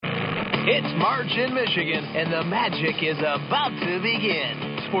It's March in Michigan, and the magic is about to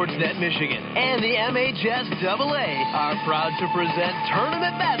begin. Sportsnet Michigan and the MHSAA are proud to present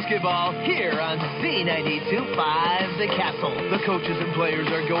tournament basketball here on Z92.5 The Castle. The coaches and players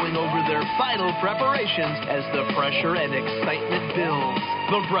are going over their final preparations as the pressure and excitement builds.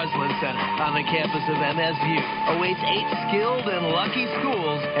 The Breslin Center on the campus of MSU awaits 8 skilled and lucky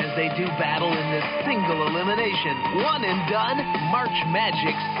schools as they do battle in this single elimination, one and done March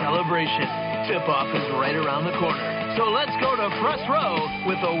Magic celebration. Tip-off is right around the corner. So let's go to Press Row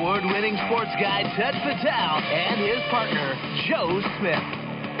with award-winning sports guy Ted Patel and his partner, Joe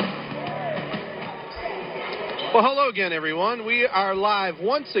Smith. Well, hello again, everyone. We are live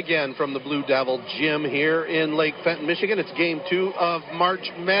once again from the Blue Devil Gym here in Lake Fenton, Michigan. It's Game 2 of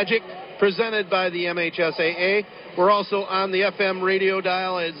March Magic, presented by the MHSAA. We're also on the FM radio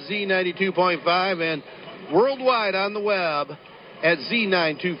dial at Z92.5 and worldwide on the web at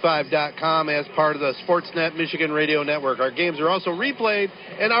Z925.com as part of the Sportsnet Michigan Radio Network. Our games are also replayed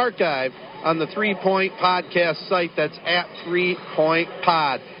and archived on the 3 Point Podcast site. That's at 3 Point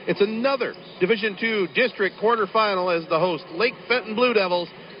Pod. It's another Division II District quarterfinal as the host Lake Fenton Blue Devils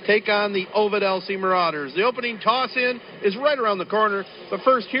take on the Ovid Elsie Marauders. The opening toss-in is right around the corner. But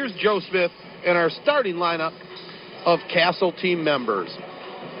first, here's Joe Smith and our starting lineup of Castle team members.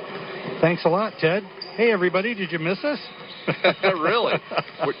 Thanks a lot, Ted. Hey, everybody, did you miss us? Really?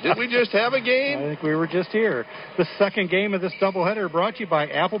 Did we just have a game? I think we were just here. The second game of this doubleheader brought to you by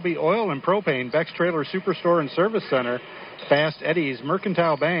Appleby Oil and Propane, Beck's Trailer Superstore and Service Center, Fast Eddie's,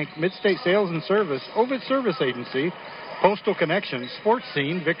 Mercantile Bank, Midstate Sales and Service, Ovid Service Agency, Postal Connections, Sports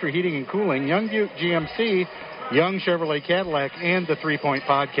Scene, Victory Heating and Cooling, Young Buick GMC, Young Chevrolet Cadillac, and the 3 Point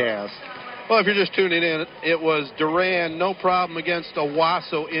Podcast. Well, if you're just tuning in, it was Durand, no problem against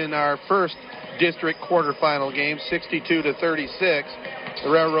Owasso in our first district quarterfinal game, 62-36. The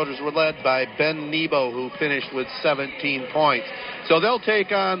Railroaders were led by Ben Nebo, who finished with 17 points. So they'll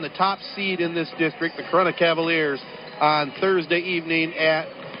take on the top seed in this district, the Corunna Cavaliers, on Thursday evening at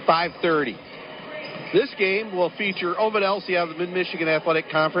 5:30. This game will feature Ovid Elsie out of the Mid-Michigan Athletic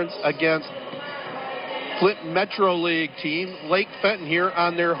Conference against Flint Metro League team, Lake Fenton, here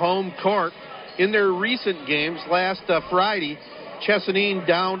on their home court. In their recent games, last Friday, Chesaning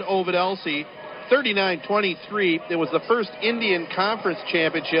downed Ovid Elsie 39-23. It was the first Indian Conference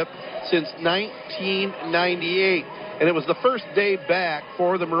Championship since 1998. And it was the first day back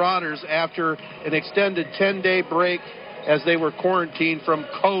for the Marauders after an extended 10-day break as they were quarantined from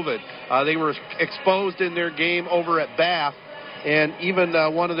COVID. They were exposed in their game over at Bath. And even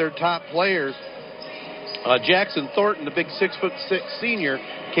one of their top players, Jackson Thornton, the big 6'6" senior,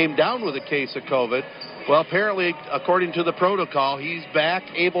 came down with a case of COVID. Well, apparently, according to the protocol, he's back,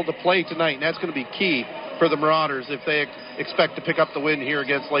 able to play tonight, and that's going to be key for the Marauders if they expect to pick up the win here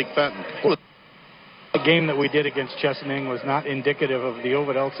against Lake Fenton. The game that we did against Chesaning was not indicative of the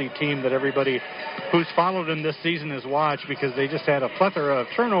Ovid Elsie team that everybody who's followed them this season has watched, because they just had a plethora of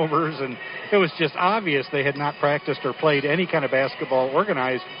turnovers, and it was just obvious they had not practiced or played any kind of basketball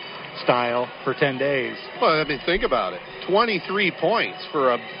organized style for 10 days. Well, I mean, think about it. 23 points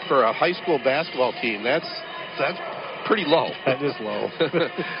for a high school basketball team. That's pretty low. That is low.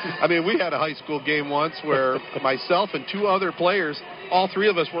 I mean, we had a high school game once where myself and 2 other players, all 3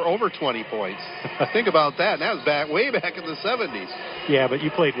 of us were over 20 points. Think about that. And that was way back in the 70s. Yeah, but you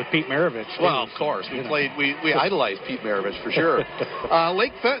played with Pete Maravich. Well, of course. We idolized Pete Maravich for sure.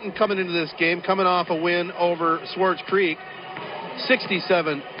 Lake Fenton coming into this game, coming off a win over Swartz Creek,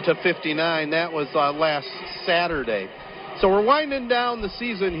 67-59. That was last Saturday. So we're winding down the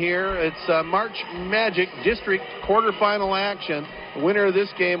season here. It's March Magic District quarterfinal action. The winner of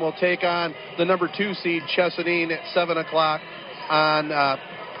this game will take on the number 2 seed Chesaning at 7 o'clock on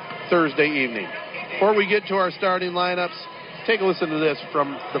Thursday evening. Before we get to our starting lineups, take a listen to this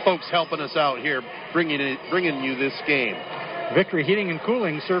from the folks helping us out here, bringing you this game. Victory Heating and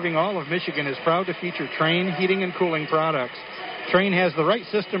Cooling, serving all of Michigan, is proud to feature Trane Heating and Cooling products. Trane has the right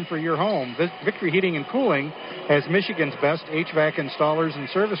system for your home. Victory Heating and Cooling has Michigan's best HVAC installers and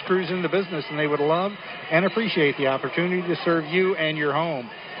service crews in the business, and they would love and appreciate the opportunity to serve you and your home.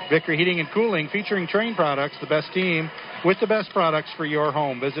 Victory Heating and Cooling, featuring Trane products, the best team with the best products for your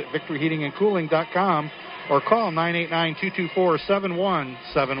home. Visit victoryheatingandcooling.com or call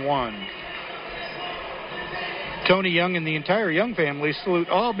 989-224-7171. Tony Young and the entire Young family salute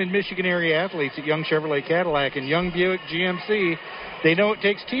all Mid-Michigan area athletes at Young Chevrolet Cadillac and Young Buick GMC. They know it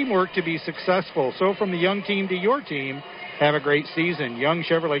takes teamwork to be successful. So from the Young team to your team, have a great season. Young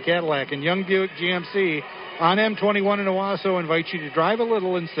Chevrolet Cadillac and Young Buick GMC on M21 in Owasso invite you to drive a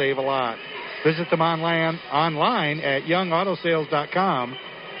little and save a lot. Visit them online at youngautosales.com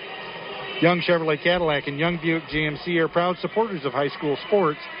Young Chevrolet Cadillac and Young Buick GMC are proud supporters of high school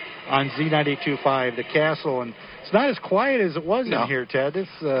sports on Z92.5 The Castle. And it's not as quiet as it was in here, Ted. This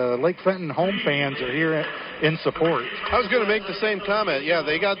Lake Fenton home fans are here in support. I was going to make the same comment. Yeah,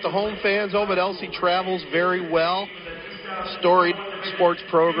 they got the home fans. Ovid Elsie travels very well. Storied sports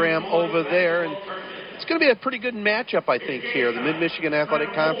program over there. And it's going to be a pretty good matchup, I think, here. The Mid-Michigan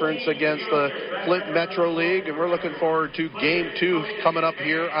Athletic Conference against the Flint Metro League. And we're looking forward to Game 2 coming up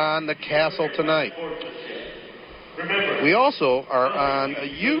here on the Castle tonight. We also are on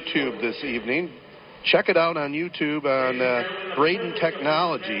YouTube this evening. Check it out on YouTube on Braden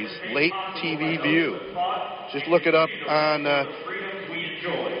Technologies, Late TV View. Just look it up on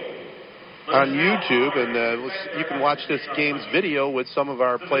YouTube, and you can watch this game's video with some of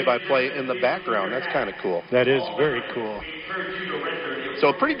our play-by-play in the background. That's kind of cool. That is very cool. So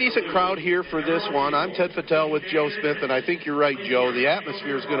a pretty decent crowd here for this one. I'm Ted Fattel with Joe Smith, and I think you're right, Joe. The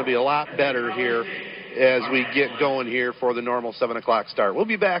atmosphere is going to be a lot better here as we get going here for the normal 7 o'clock start. We'll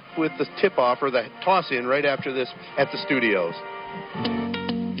be back with the tip-off or the toss-in right after this at the studios.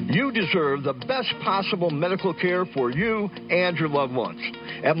 You deserve the best possible medical care for you and your loved ones.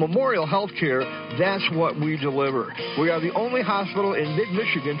 At Memorial Healthcare, that's what we deliver. We are the only hospital in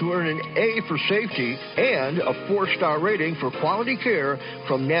mid-Michigan to earn an A for safety and a 4-star rating for quality care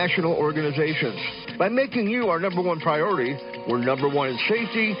from national organizations. By making you our number one priority, we're number one in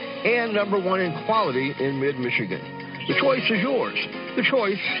safety and number one in quality in mid-Michigan. The choice is yours. The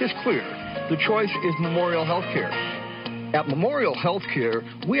choice is clear. The choice is Memorial Healthcare. At Memorial Healthcare,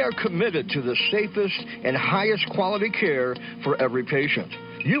 we are committed to the safest and highest quality care for every patient.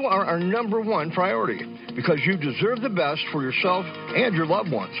 You are our number one priority because you deserve the best for yourself and your loved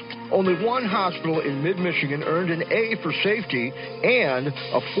ones. Only one hospital in mid-Michigan earned an A for safety and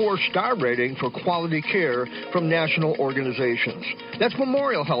a 4-star rating for quality care from national organizations. That's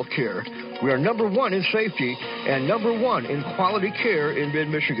Memorial Healthcare. We are number one in safety and number one in quality care in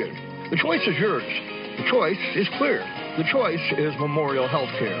mid-Michigan. The choice is yours. The choice is clear. The choice is Memorial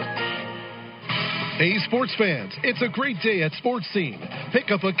Healthcare. Hey, sports fans, it's a great day at Sports Scene.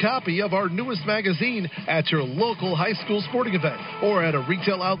 Pick up a copy of our newest magazine at your local high school sporting event or at a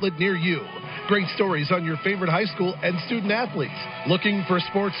retail outlet near you. Great stories on your favorite high school and student athletes. Looking for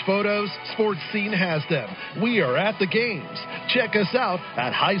sports photos? Sports Scene has them. We are at the games. Check us out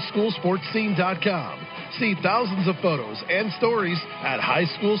at highschoolsportscene.com. See thousands of photos and stories at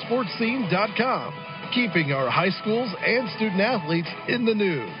highschoolsportscene.com. Keeping our high schools and student athletes in the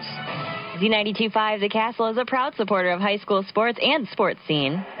news. Z92.5 The Castle is a proud supporter of high school sports and Sports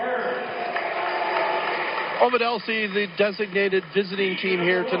Scene. Ovid Elsie, the designated visiting team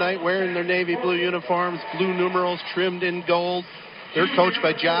here tonight, wearing their navy blue uniforms, blue numerals trimmed in gold. They're coached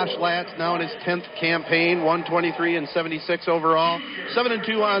by Josh Latz, now in his 10th campaign, 123 and 76 overall,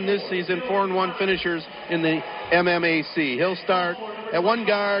 7-2 on this season, 4-1 finishers in the MMAC. He'll start at one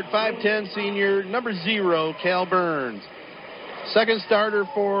guard, 5'10 senior, number 0, Cal Burns. Second starter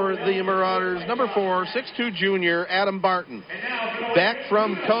for the Marauders, number 4, 6'2 junior, Adam Barton. Back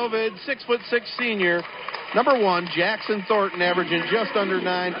from COVID, 6'6 senior, number 1, Jackson Thornton, averaging just under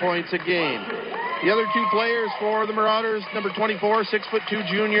 9 points a game. The other two players for the Marauders, number 24, 6'2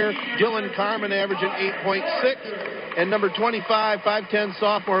 junior, Dylan Carmen, averaging 8.6, and number 25, 5'10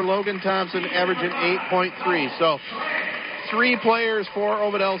 sophomore, Logan Thompson, averaging 8.3. So 3 players for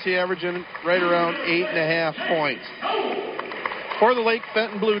Ovid Elsie averaging right around 8.5 points. For the Lake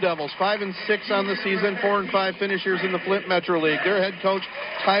Fenton Blue Devils, 5-6 on the season, 4-5 finishers in the Flint Metro League. Their head coach,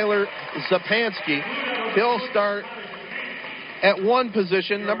 Tyler Zapansky, he'll start at one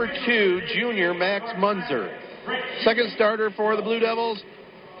position, number 2, junior Max Munzer. Second starter for the Blue Devils,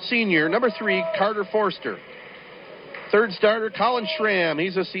 senior, number 3, Carter Forster. Third starter, Colin Schramm.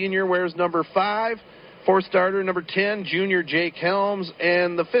 He's a senior, wears number 5. Fourth starter, number 10, junior Jake Helms.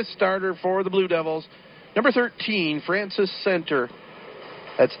 And the fifth starter for the Blue Devils, number 13, Francis Center.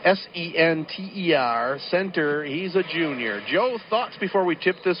 That's S-E-N-T-E-R, Center. He's a junior. Joe, thoughts before we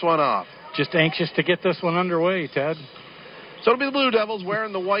tip this one off? Just anxious to get this one underway, Ted. So it'll be the Blue Devils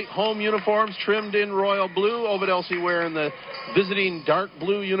wearing the white home uniforms trimmed in royal blue. Ovid Elsie wearing the visiting dark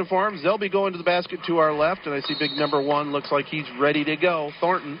blue uniforms. They'll be going to the basket to our left, and I see big number 1 looks like he's ready to go,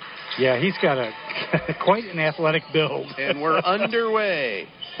 Thornton. Yeah, he's got quite an athletic build. And we're underway.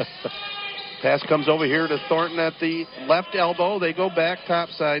 Pass comes over here to Thornton at the left elbow. They go back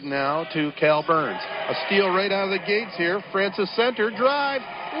topside now to Cal Burns. A steal right out of the gates here. Francis Center drive,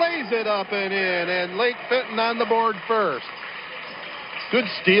 lays it up and in, and Lake Fenton on the board first. Good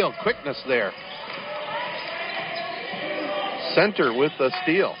steal, quickness there. Center with the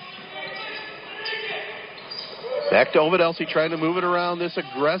steal. Back to Ovidelsey trying to move it around this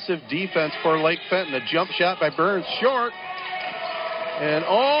aggressive defense for Lake Fenton. A jump shot by Burns, short. And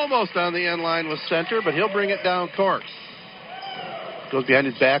almost on the end line with center, but he'll bring it down court. Goes behind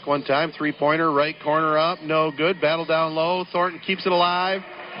his back one time. Three-pointer, right corner up. No good. Battle down low. Thornton keeps it alive.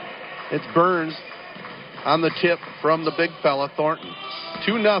 It's Burns on the tip from the big fella, Thornton.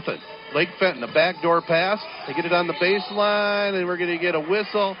 2-0. Lake Fenton, a backdoor pass. They get it on the baseline, and we're going to get a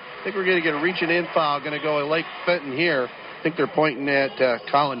whistle. I think we're going to get a reaching in foul. Going to go at Lake Fenton here. I think they're pointing at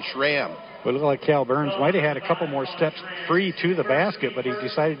Colin Schramm. Well, it looked like Cal Burns might have had a couple more steps free to the basket, but he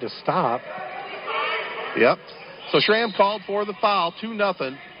decided to stop. Yep. So Schramm called for the foul,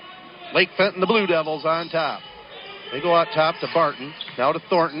 2-0. Lake Fenton, the Blue Devils on top. They go out top to Barton. Now to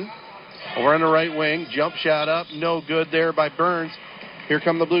Thornton. Over on the right wing. Jump shot up. No good there by Burns. Here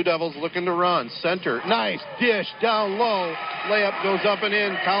come the Blue Devils looking to run. Center. Nice dish down low. Layup goes up and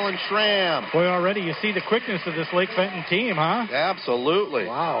in. Colin Schramm. Boy, already you see the quickness of this Lake Fenton team, huh? Absolutely.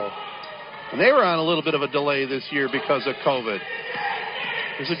 Wow. And they were on a little bit of a delay this year because of COVID.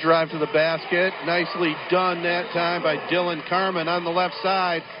 There's a drive to the basket. Nicely done that time by Dylan Carmen on the left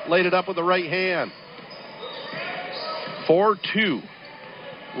side. Laid it up with the right hand. 4-2.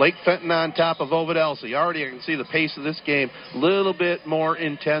 Lake Fenton on top of Ovidelsey. Already I can see the pace of this game a little bit more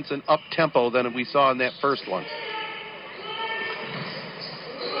intense and up-tempo than we saw in that first one.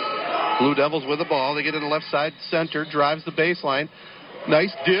 Blue Devils with the ball. They get in the left side. Center drives the baseline.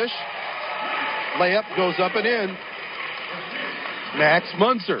 Nice dish. Layup goes up and in. Max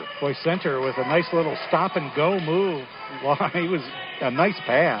Munzer. Boy, Center with a nice little stop-and-go move. Well, he was a nice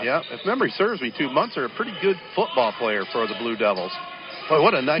pass. Yeah, if memory serves me too, Munzer, a pretty good football player for the Blue Devils. Boy,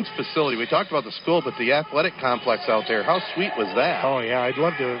 what a nice facility. We talked about the school, but the athletic complex out there, how sweet was that? Oh, yeah, I'd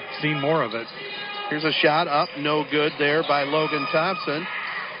love to have seen more of it. Here's a shot up, no good there by Logan Thompson.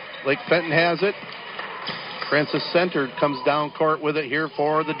 Lake Fenton has it. Francis Center comes down court with it here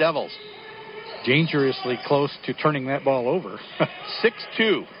for the Devils. Dangerously close to turning that ball over.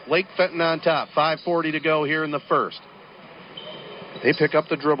 6-2, Lake Fenton on top. 5:40 to go here in the first. They pick up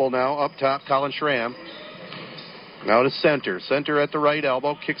the dribble now. Up top, Colin Schramm. Now to Center. Center at the right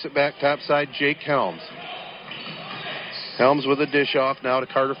elbow. Kicks it back top side, Jake Helms. Helms with a dish off now to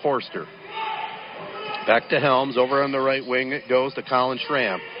Carter Forster. Back to Helms. Over on the right wing it goes to Colin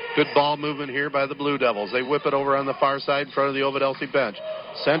Schramm. Good ball movement here by the Blue Devils. They whip it over on the far side in front of the Ovidelsey bench.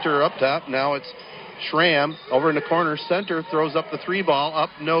 Center up top. Now it's Schramm over in the corner. Center throws up the three ball. Up,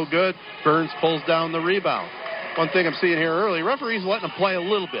 no good. Burns pulls down the rebound. One thing I'm seeing here early, referees letting them play a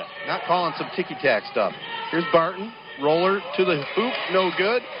little bit, not calling some ticky-tack stuff. Here's Barton. Roller to the hoop. No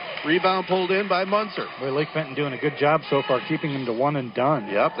good. Rebound pulled in by Munzer. Boy, Lake Fenton doing a good job so far, keeping them to one and done.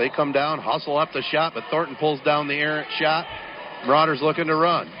 Yep, they come down, hustle up the shot, but Thornton pulls down the errant shot. Marauders looking to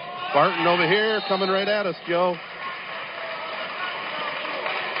run. Barton over here coming right at us, Joe.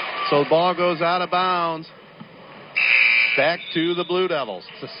 So the ball goes out of bounds. Back to the Blue Devils.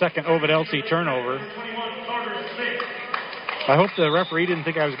 It's the second Ovidelsey turnover. I hope the referee didn't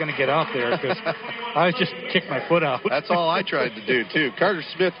think I was going to get out there because I just kicked my foot out. That's all I tried to do, too. Carter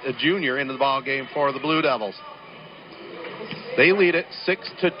Smith, a junior, into the ball game for the Blue Devils. They lead it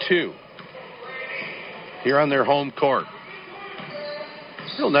 6-2 here on their home court.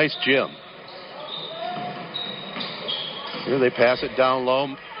 Real nice gym. Here they pass it down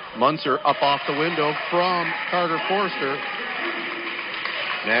low. Munzer up off the window from Carter Forster.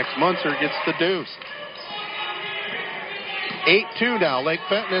 Max Munzer gets the deuce. 8-2 now. Lake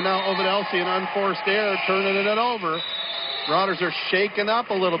Fenton and now Ovidelsey, an unforced error, turning it over. Marauders are shaken up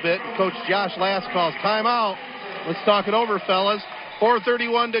a little bit. Coach Josh Last calls timeout. Let's talk it over, fellas.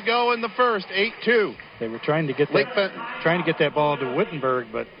 4:31 to go in the first. 8-2. They were trying to get that ball to Wittenberg,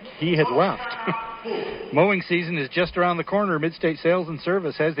 but he had left. Mowing season is just around the corner. Midstate Sales and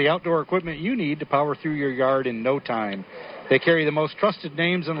Service has the outdoor equipment you need to power through your yard in no time. They carry the most trusted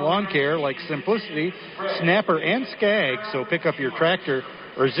names in lawn care like Simplicity, Snapper, and Skag, so pick up your tractor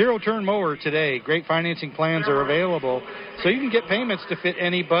or zero-turn mower today. Great financing plans are available, so you can get payments to fit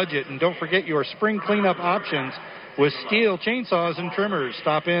any budget. And don't forget your spring cleanup options with Steel chainsaws and trimmers.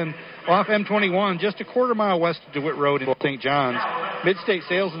 Stop in off M21, just a quarter mile west of DeWitt Road in St. John's. Midstate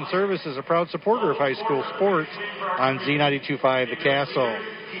Sales and Service is a proud supporter of high school sports on Z92.5 The Castle.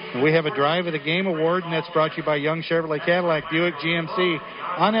 And we have a Drive of the Game award, and that's brought to you by Young Chevrolet Cadillac Buick GMC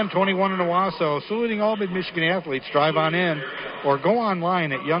on M21 in Owasso. Saluting all Mid-Michigan athletes. Drive on in or go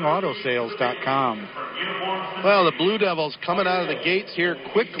online at youngautosales.com. Well, the Blue Devils coming out of the gates here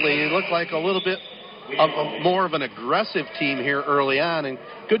quickly. It looked like a little bit of more of an aggressive team here early on, and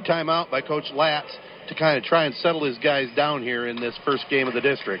good timeout by Coach Latz to kind of try and settle his guys down here in this first game of the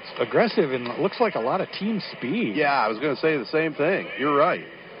district. Aggressive and looks like a lot of team speed. Yeah, I was going to say the same thing. You're right.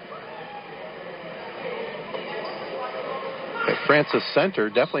 But Francis Center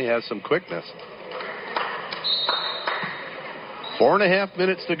definitely has some quickness. 4.5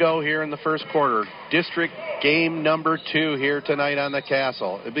 minutes to go here in the first quarter. District game number 2 here tonight on the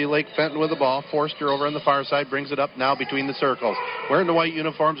Castle. It'll be Lake Fenton with the ball. Forster over on the far side brings it up now between the circles. Wearing the white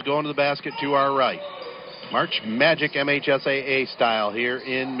uniforms, going to the basket to our right. March Magic MHSAA style here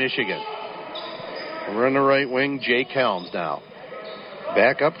in Michigan. Over on the right wing, Jake Helms now.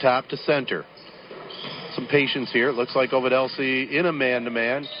 Back up top to center. Some patience here. It looks like Ovidelsey in a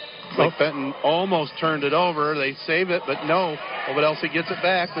man-to-man. Lake Fenton almost turned it over. They save it, but no. Ovidelsey gets it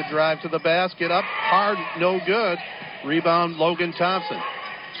back. The drive to the basket. Up hard, no good. Rebound, Logan Thompson.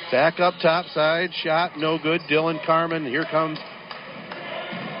 Back up top side. Shot, no good. Dylan Carmen. Here comes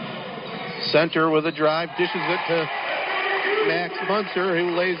Center with a drive. Dishes it to Max Munzer,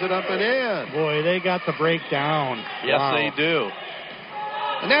 who lays it up and in. Boy, they got the breakdown. Yes, wow. They do.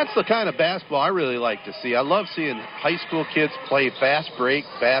 And that's the kind of basketball I really like to see. I love seeing high school kids play fast break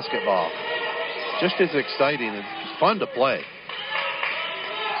basketball. Just as exciting. It's fun to play.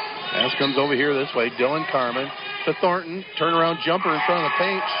 Pass comes over here this way. Dylan Carmen to Thornton. Turnaround jumper in front of the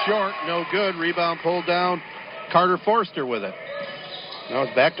paint. Short. No good. Rebound pulled down. Carter Forster with it. Now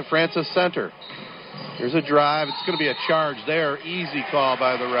it's back to Francis Center. Here's a drive. It's going to be a charge there. Easy call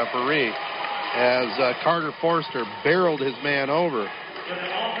by the referee as Carter Forster barreled his man over.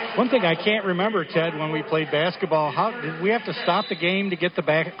 One thing I can't remember, Ted, when we played basketball, how did we have to stop the game to get the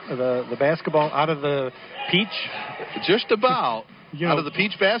basketball out of the peach? Just about. Out of the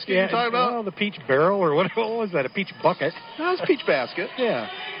peach basket you're talking about? Well, the peach barrel, or what was that, a peach bucket? That was a peach basket. Yeah.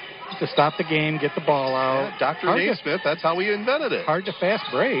 To stop the game, get the ball out. Yeah, Dr. Naismith, that's how we invented it. Hard to fast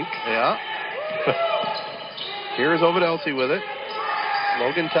break. Yeah. Here's Ovidelsey with it.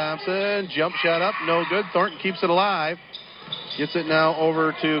 Logan Thompson, jump shot up, no good. Thornton keeps it alive. Gets it now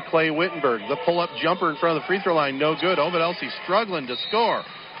over to Clay Wittenberg. The pull-up jumper in front of the free throw line, no good. Ovidelsey struggling to score.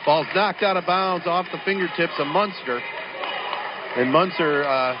 Ball's knocked out of bounds off the fingertips of Munster. And Munster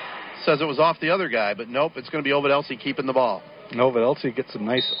says it was off the other guy, but nope, it's going to be Ovidelsey keeping the ball. And Ovidelsey gets some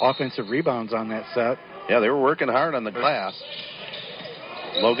nice offensive rebounds on that set. Yeah, they were working hard on the glass.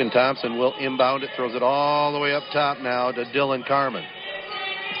 Logan Thompson will inbound it, throws it all the way up top now to Dylan Carmen.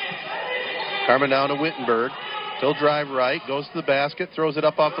 Carmen down to Wittenberg. He'll drive right, goes to the basket, throws it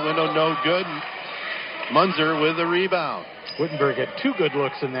up off the window, no good. Munzer with the rebound. Wittenberg had 2 good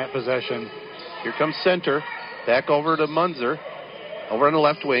looks in that possession. Here comes Center. Back over to Munzer. Over on the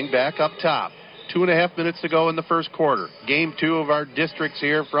left wing, back up top. 2.5 minutes to go in the first quarter. Game 2 of our districts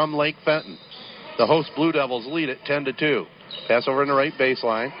here from Lake Fenton. The host Blue Devils lead it 10-2. Pass over on the right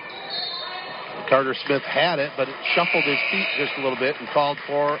baseline. Carter Smith had it, but it shuffled his feet just a little bit and called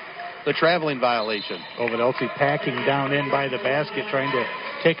for the traveling violation. Ovidelsey packing down in by the basket, trying to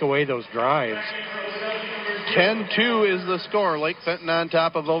take away those drives. 10-2 is the score. Lake Fenton on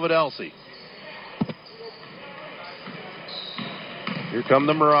top of Ovidelsey. Here come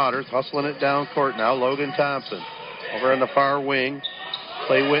the Marauders, hustling it down court now. Logan Thompson. Over on the far wing,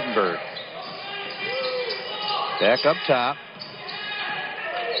 Clay Wittenberg. Back up top.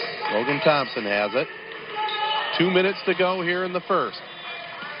 Logan Thompson has it. 2 minutes to go here in the first.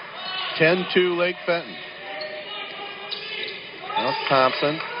 10-2 Lake Fenton. Now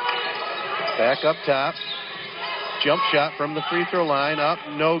Thompson. Back up top. Jump shot from the free throw line. Up,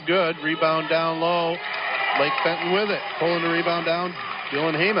 no good. Rebound down low. Lake Fenton with it. Pulling the rebound down,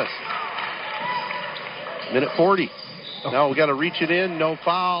 Dylan Hamus. Minute 40. Now we got to reach it in. No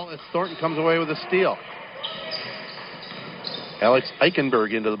foul as Thornton comes away with a steal. Alex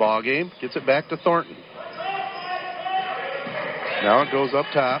Eichenberg into the ball game. Gets it back to Thornton. Now it goes up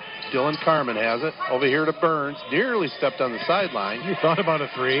top. Dylan Carmen has it. Over here to Burns. Nearly stepped on the sideline. You thought about a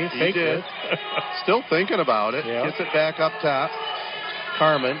 3. He did. Still thinking about it. Yeah. Gets it back up top.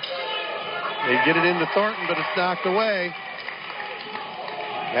 Carmen. They get it into Thornton, but it's knocked away.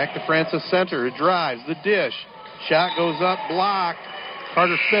 Back to Francis Center, who drives the dish. Shot goes up, blocked.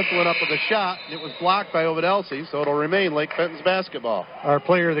 Carter Smith went up with a shot, and it was blocked by Ovidelsey, so it'll remain Lake Fenton's basketball. Our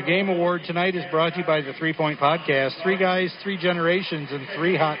Player of the Game award tonight is brought to you by the 3 Point Podcast. 3 guys, 3 generations, and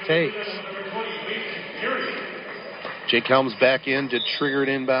 3 hot takes. Jake Helms back in to trigger it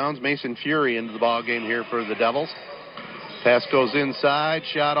inbounds. Mason Fury into the ball game here for the Devils. Pass goes inside.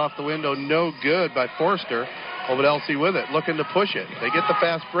 Shot off the window. No good by Forster. Ovidelsey with it. Looking to push it. They get the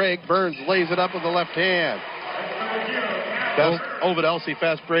fast break. Burns lays it up with the left hand. Best Ovidelsey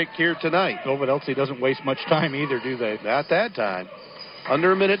fast break here tonight. Ovidelsey doesn't waste much time either, do they? Not that time.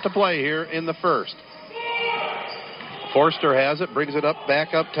 Under a minute to play here in the first. Forster has it, brings it up,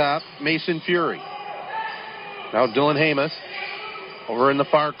 back up top. Mason Fury. Now Dylan Hamus. Over in the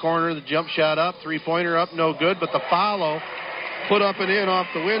far corner, the jump shot up, three-pointer up, no good, but the follow put up and in off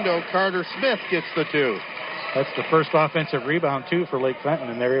the window. Carter Smith gets the two. That's the first offensive rebound, too, for Lake Fenton,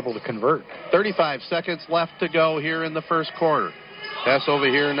 and they're able to convert. 35 seconds left to go here in the first quarter. Pass over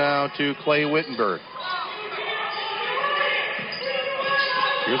here now to Clay Wittenberg.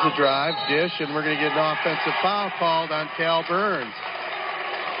 Here's the drive, dish, and we're going to get an offensive foul called on Cal Burns.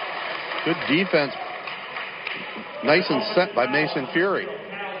 Good defense. Nice and set by Mason Fury.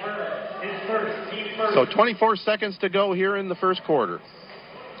 So 24 seconds to go here in the first quarter.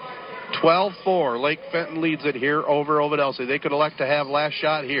 12-4. Lake Fenton leads it here over Ovid-Elsie. They could elect to have last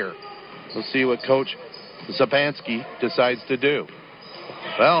shot here. We'll see what Coach Zapansky decides to do.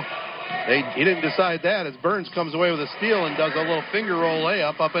 Well, he didn't decide that as Burns comes away with a steal and does a little finger roll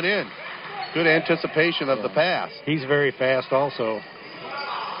layup up and in. Good anticipation of the pass. He's very fast also.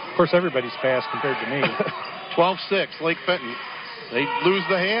 Of course, everybody's fast compared to me. 12-6, Lake Fenton. They lose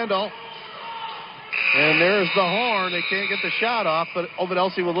the handle. And there's the horn. They can't get the shot off, but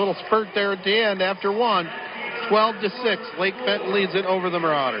Ovid-Elsie with a little spurt there at the end after one. 12-6, Lake Fenton leads it over the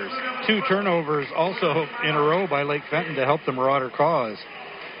Marauders. 2 turnovers also in a row by Lake Fenton to help the Marauder cause.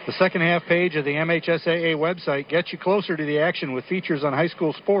 The second half page of the MHSAA website gets you closer to the action with features on high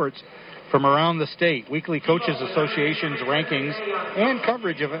school sports from around the state, weekly Coaches Association's rankings, and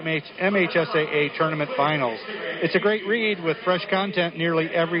coverage of MHSAA tournament finals. It's a great read with fresh content nearly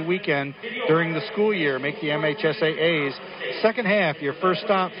every weekend during the school year. Make the MHSAA's second half your first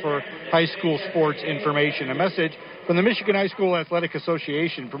stop for high school sports information. A message from the Michigan High School Athletic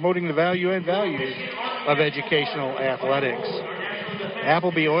Association promoting the value and values of educational athletics.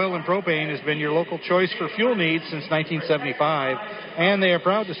 Appleby Oil and Propane has been your local choice for fuel needs since 1975, and they are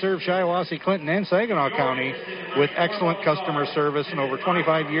proud to serve Shiawassee, Clinton, and Saginaw County with excellent customer service and over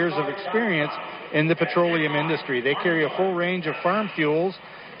 25 years of experience in the petroleum industry. They carry a full range of farm fuels,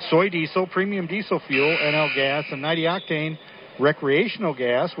 soy diesel, premium diesel fuel, NL gas, and 90-octane recreational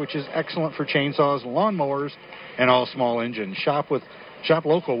gas, which is excellent for chainsaws, lawnmowers, and all small engines. Shop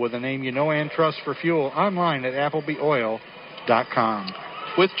local with a name you know and trust for fuel online at ApplebyOil.com.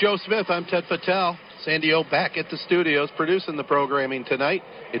 With Joe Smith, I'm Ted Patel. Sandy O back at the studios producing the programming tonight.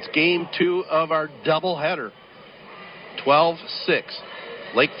 It's game 2 of our doubleheader. 12-6.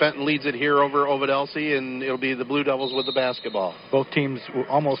 Lake Fenton leads it here over Ovid-Elsie, and it'll be the Blue Devils with the basketball. Both teams were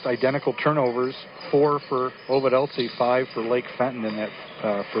almost identical turnovers, 4 for Ovid-Elsie, 5 for Lake Fenton in that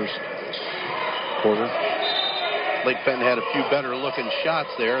first quarter. Lake Fenton had a few better looking shots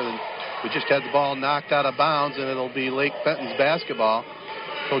there, and we just had the ball knocked out of bounds, and it'll be Lake Fenton's basketball.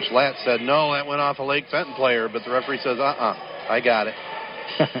 Coach Latt said, no, that went off a Lake Fenton player, but the referee says, I got it.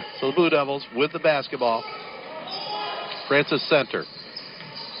 So the Blue Devils with the basketball. Francis Center.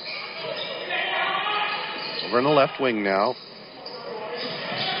 Over in the left wing now.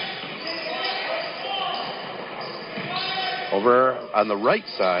 Over on the right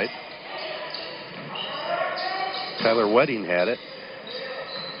side, Tyler Wedding had it.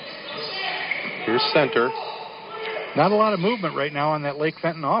 Here's Center. Not a lot of movement right now on that Lake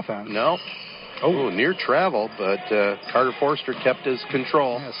Fenton offense. No. Oh, near travel, but Carter Forster kept his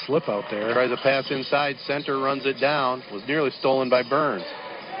control. Yeah, slip out there. Tries a pass inside. Center runs it down. Was nearly stolen by Burns.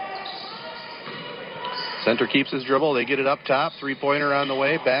 Center keeps his dribble. They get it up top. Three-pointer on the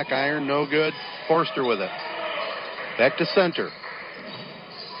way. Back iron, no good. Forster with it. Back to Center.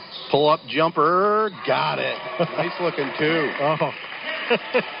 Pull-up jumper. Got it. Nice looking, too. Oh.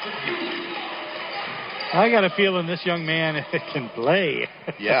 I got a feeling this young man can play.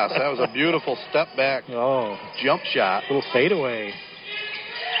 Yes, that was a beautiful step-back jump shot. Little fadeaway.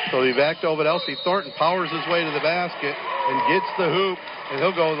 So he'll be back to Ovid-Elsie. Thornton powers his way to the basket and gets the hoop, and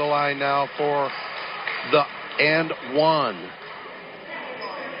he'll go to the line now for the and one.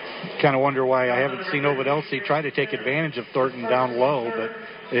 Kind of wonder why I haven't seen Ovid-Elsie try to take advantage of Thornton down low, but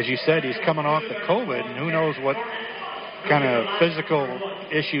as you said, he's coming off the COVID, and who knows what kind of physical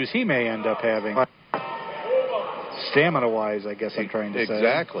issues he may end up having. Stamina-wise, I guess I'm trying to say.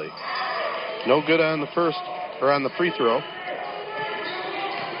 Exactly. No good on the first, or on the free throw.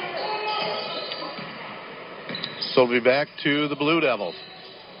 So we'll be back to the Blue Devils.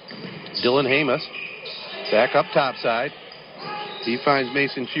 Dylan Hamus back up topside. He finds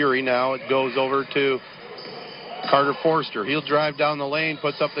Mason Fury. Now it goes over to Carter Forster. He'll drive down the lane,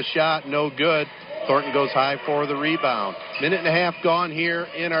 puts up the shot, no good. Thornton goes high for the rebound. Minute and a half gone here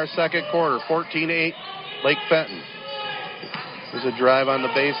in our second quarter. 14-8, Lake Fenton. There's a drive on the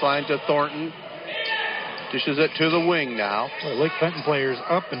baseline to Thornton. Dishes it to the wing now. Well, Lake Fenton players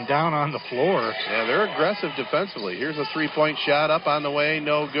up and down on the floor. Yeah, they're aggressive defensively. Here's a three-point shot up on the way.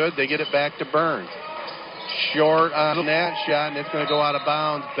 No good. They get it back to Burns. Short on that shot, and it's going to go out of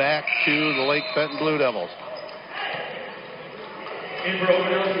bounds back to the Lake Fenton Blue Devils. In for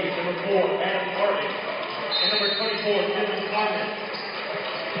Ovid Elsie, number 4, Adam Harvey. And number 24, Dylan Clement.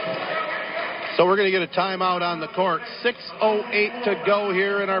 So we're going to get a timeout on the court. 6:08 to go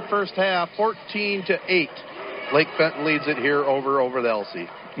here in our first half. 14-8. Lake Fenton leads it here over the Elsie.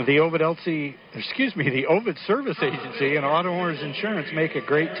 The Ovid Service Agency and Auto Owners Insurance make a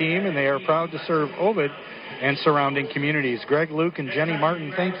great team, and they are proud to serve Ovid and surrounding communities. Greg, Luke, and Jenny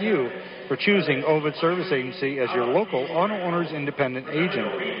Martin, thank you for choosing Ovid Service Agency as your local auto owner's independent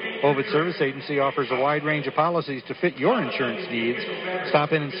agent. Ovid Service Agency offers a wide range of policies to fit your insurance needs.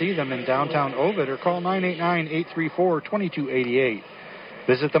 Stop in and see them in downtown Ovid or call 989-834-2288.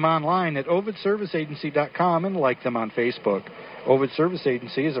 Visit them online at ovidserviceagency.com and like them on Facebook. Ovid Service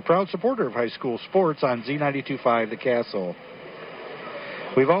Agency is a proud supporter of high school sports on Z92.5 The Castle.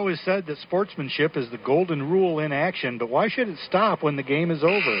 We've always said that sportsmanship is the golden rule in action, but why should it stop when the game is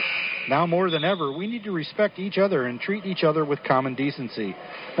over? Now more than ever, we need to respect each other and treat each other with common decency,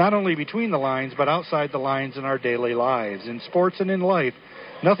 not only between the lines, but outside the lines in our daily lives. In sports and in life,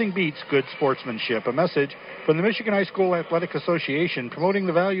 nothing beats good sportsmanship. A message from the Michigan High School Athletic Association promoting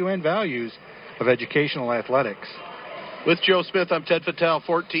the value and values of educational athletics. With Joe Smith, I'm Ted Fattel,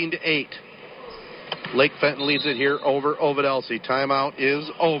 14-8. Lake Fenton leads it here over Ovid Elsie. Timeout is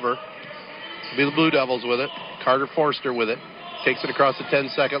over. It'll be the Blue Devils with it. Carter Forster with it. Takes it across the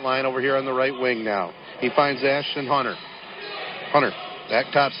 10-second line over here on the right wing now. He finds Ashton Hunter. Hunter,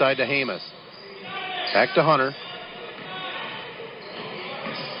 back topside to Hamas. Back to Hunter.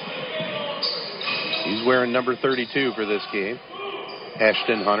 He's wearing number 32 for this game.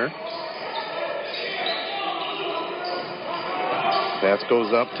 Ashton Hunter. Pass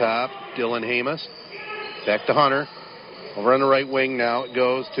goes up top. Dylan Hamas. Back to Hunter. Over on the right wing now it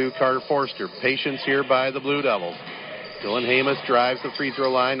goes to Carter Forster. Patience here by the Blue Devils. Dylan Hamas drives the free throw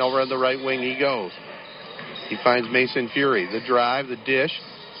line. Over on the right wing he goes. He finds Mason Fury. The drive, the dish.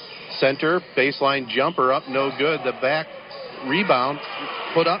 Center, baseline jumper up, no good. The back rebound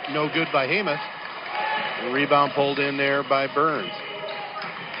put up, no good by Hamas. The rebound pulled in there by Burns.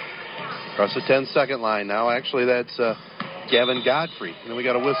 Across the 10-second line now. Actually, that's Gavin Godfrey. And then we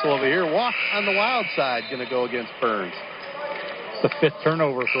got a whistle over here. Walk on the wild side going to go against Burns. The fifth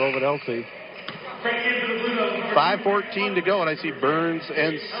turnover for Ovid Elsie. 5:14 to go, and I see Burns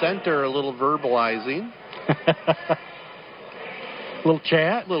and center a little verbalizing. Little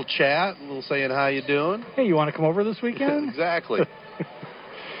chat. A little saying how you doing. Hey, you want to come over this weekend? Exactly.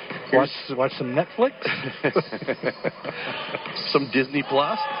 Watch some Netflix. Some Disney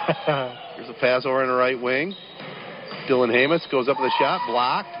Plus. Here's a pass over in the right wing. Dylan Hamas goes up with a shot,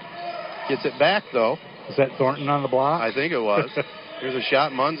 blocked. Gets it back, though. Was that Thornton on the block? I think it was. Here's a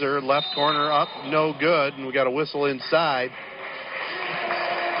shot, Munzer, left corner up, no good, and we got a whistle inside.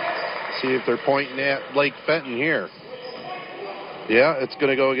 See if they're pointing at Lake Fenton here. Yeah, it's going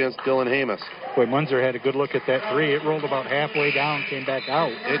to go against Dylan Hamas. Boy, Munzer had a good look at that three. It rolled about halfway down, came back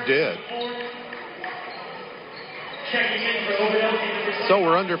out. It did. So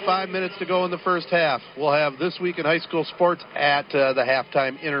we're under 5 minutes to go in the first half. We'll have This Week in High School Sports at the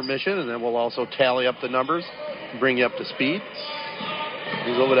halftime intermission, and then we'll also tally up the numbers and bring you up to speed.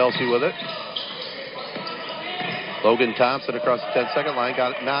 Here's Ovid Elsie with it. Logan Thompson across the 10-second line.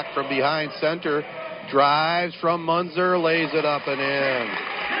 Got it knocked from behind center. Drives from Munzer. Lays it up and in.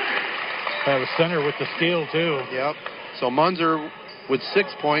 That was center with the steal, too. Yep. So Munzer with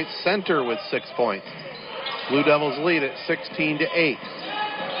 6 points. Center with 6 points. Blue Devils lead at 16-8.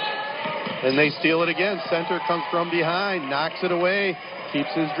 And they steal it again. Center comes from behind. Knocks it away.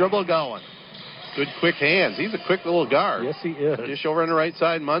 Keeps his dribble going. Good quick hands. He's a quick little guard. Yes, he is. Dish over on the right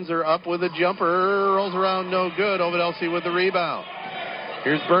side. Munzer up with a jumper. Rolls around, no good. Ovid Elsie with the rebound.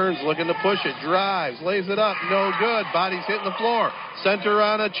 Here's Burns looking to push it. Drives. Lays it up. No good. Body's hitting the floor. Center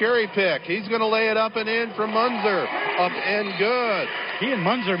on a cherry pick. He's going to lay it up and in from Munzer. Up and good. He and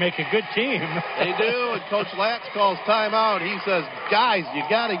Munzer make a good team. They do. And Coach Latz calls timeout. He says, guys, you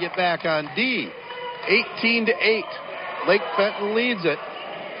got to get back on D. 18-8. Lake Fenton leads it.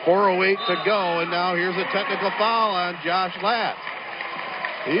 4:08 to go, and now here's a technical foul on Josh Latz.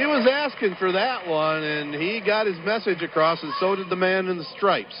 He was asking for that one, and he got his message across, and so did the man in the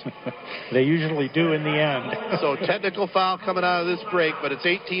stripes. They usually do in the end. So technical foul coming out of this break, but it's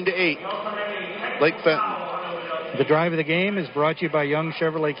 18-8. Lake Fenton. The drive of the game is brought to you by Young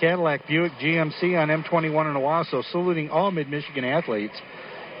Chevrolet Cadillac Buick GMC on M21 in Owasso, saluting all Mid-Michigan athletes.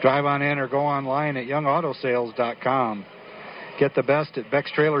 Drive on in or go online at youngautosales.com. Get the best at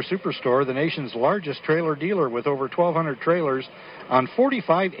Beck's Trailer Superstore, the nation's largest trailer dealer with over 1,200 trailers on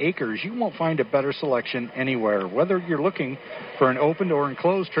 45 acres. You won't find a better selection anywhere. Whether you're looking for an opened or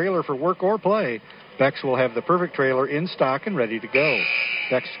enclosed trailer for work or play, Beck's will have the perfect trailer in stock and ready to go.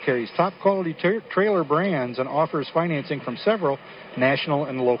 Beck's carries top-quality trailer brands and offers financing from several national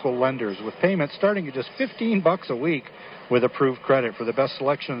and local lenders with payments starting at just $15 a week with approved credit. For the best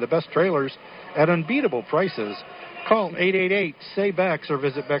selection of the best trailers at unbeatable prices, call 888-SAY-BECKS or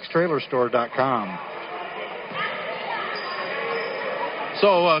visit BecksTrailerStore.com.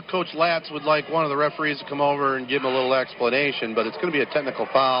 So Coach Latz would like one of the referees to come over and give him a little explanation, but it's going to be a technical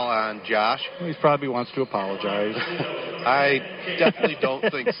foul on Josh. He probably wants to apologize. I definitely don't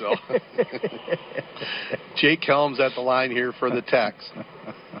think so. Jake Helms at the line here for the Techs.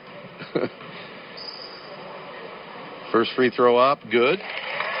 First free throw up, good.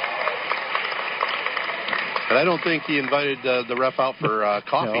 But I don't think he invited the ref out for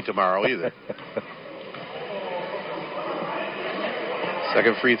coffee tomorrow either.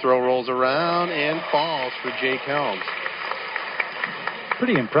 Second free throw rolls around and falls for Jake Helms.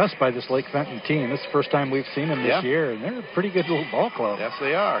 Pretty impressed by this Lake Fenton team. This is the first time we've seen them this year, and they're a pretty good little ball club. Yes,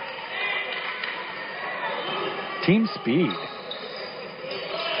 they are. Team speed.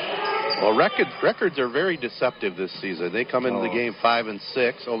 Well, records are very deceptive this season. They come into the game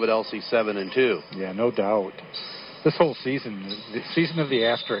 5-6, Ovid Elsie 7-2. Yeah, no doubt. This whole season, the season of the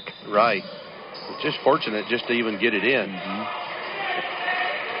asterisk. Right. Just fortunate just to even get it in. Mm-hmm.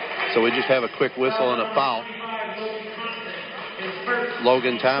 So we just have a quick whistle and a foul.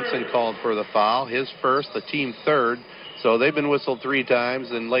 Logan Thompson called for the foul. His first, the team third. So they've been whistled 3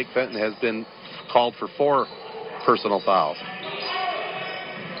 times, and Lake Fenton has been called for 4 personal fouls.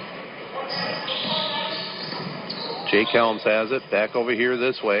 Jake Helms has it. Back over here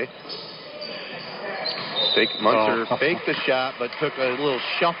this way. Munzer faked the shot, but took a little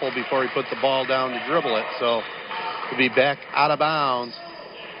shuffle before he put the ball down to dribble it. So he'll be back out of bounds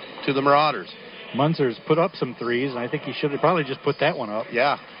to the Marauders. Munzer's put up some threes, and I think he should have probably just put that one up.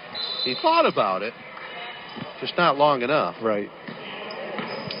 Yeah. He thought about it, just not long enough. Right.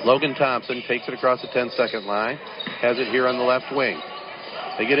 Logan Thompson takes it across the 10-second line, has it here on the left wing.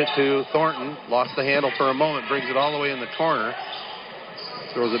 They get it to Thornton, lost the handle for a moment, brings it all the way in the corner,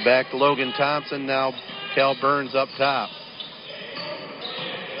 throws it back to Logan Thompson. Now Cal Burns up top.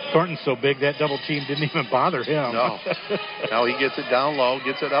 Thornton's so big that double team didn't even bother him. No. Now he gets it down low,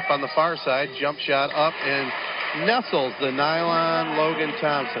 gets it up on the far side, jump shot up and nestles the nylon Logan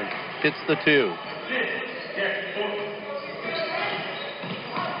Thompson. Hits the 2.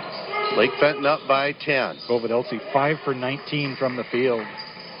 Lake Fenton up by 10. Ovid Elsie 5 for 19 from the field.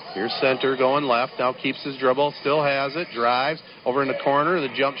 Here's center going left. Now keeps his dribble. Still has it. Drives over in the corner. The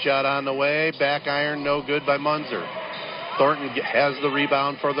jump shot on the way. Back iron. No good by Munzer. Thornton has the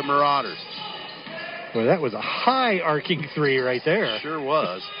rebound for the Marauders. Well, that was a high arcing 3 right there. Sure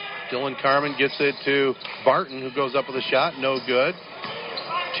was. Dylan Carmen gets it to Barton, who goes up with a shot. No good.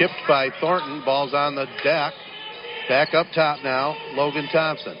 Chipped by Thornton. Ball's on the deck. Back up top now. Logan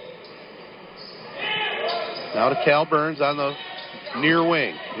Thompson. Now to Cal Burns on the near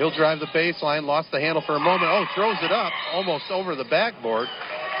wing. He'll drive the baseline. Lost the handle for a moment. Oh, throws it up almost over the backboard.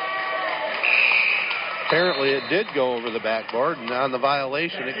 Apparently it did go over the backboard, and on the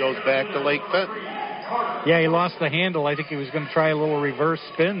violation it goes back to Lake Fenton. Yeah, he lost the handle. I think he was going to try a little reverse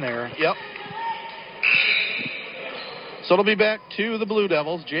spin there. Yep. So it'll be back to the Blue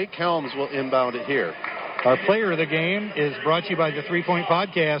Devils. Jake Helms will inbound it here. Our player of the game is brought to you by the 3 Point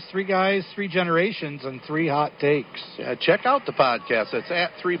Podcast. 3 guys, 3 generations, and 3 hot takes. Yeah, check out the podcast. It's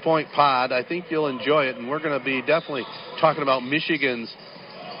at 3 Point Pod. I think you'll enjoy it, and we're going to be definitely talking about Michigan's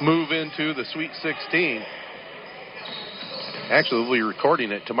move into the Sweet 16. Actually, we'll be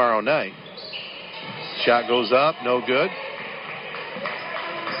recording it tomorrow night. Shot goes up, no good.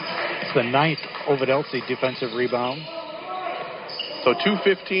 It's the 9th Ovid Elsie defensive rebound. So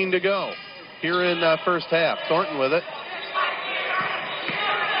 2:15 to go here in first half. Thornton with it.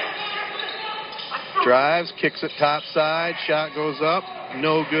 Drives, kicks it top side. Shot goes up.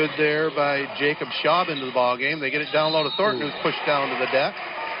 No good there by Jacob Schaub into the ball game. They get it down low to Thornton, who's pushed down to the deck.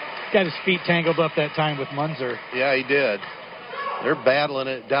 Got his feet tangled up that time with Munzer. Yeah, he did. They're battling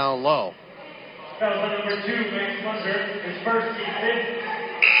it down low. Foul number 2, Max Munzer, his first team.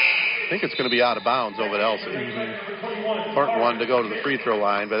 I think it's going to be out of bounds over at Elsie. Thornton wanted to go to the free throw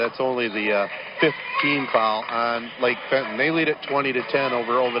line, but that's only the 15 foul on Lake Fenton. They lead it 20-10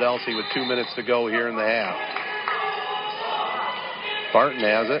 over Ovid Elsie with 2 minutes to go here in the half. Barton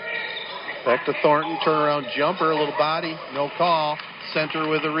has it. Back to Thornton. Turnaround jumper, a little body. No call. Center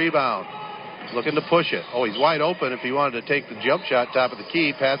with the rebound. Looking to push it. Oh, he's wide open if he wanted to take the jump shot, top of the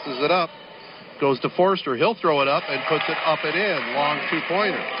key. Passes it up. Goes to Forster. He'll throw it up and puts it up and in. Long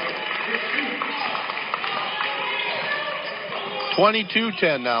two-pointer.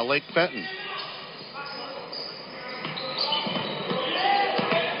 22-10 now, Lake Fenton.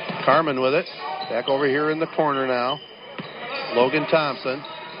 Carmen with it. Back over here in the corner now. Logan Thompson.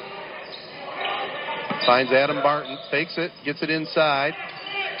 Finds Adam Barton. Fakes it. Gets it inside.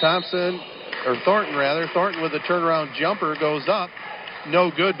 Thornton with a turnaround jumper goes up.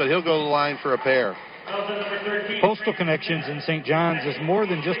 No good, but he'll go to the line for a pair. Postal Connections in St. John's is more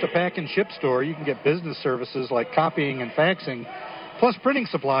than just a pack and ship store. You can get business services like copying and faxing, plus printing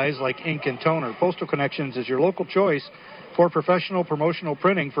supplies like ink and toner. Postal Connections is your local choice for professional promotional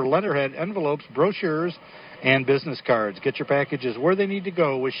printing for letterhead, envelopes, brochures, and business cards. Get your packages where they need to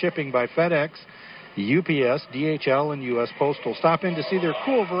go with shipping by FedEx, UPS, DHL, and U.S. Postal. Stop in to see their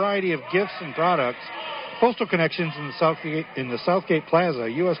cool variety of gifts and products. Postal Connections in the Southgate Plaza,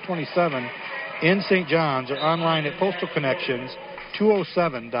 US 27 in St. John's, or online at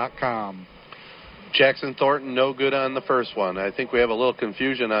postalconnections207.com. Jackson Thornton, no good on the first one. I think we have a little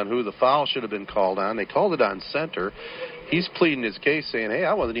confusion on who the foul should have been called on. They called it on Center. He's pleading his case saying, hey,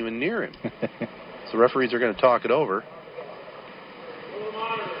 I wasn't even near him. So the referees are going to talk it over.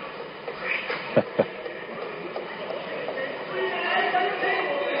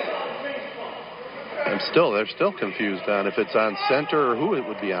 They're still confused on if it's on Center or who it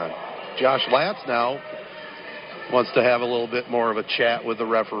would be on. Josh Latz now wants to have a little bit more of a chat with the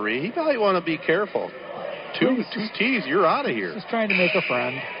referee. He probably want to be careful. Two T's, you're out of here. Just trying to make a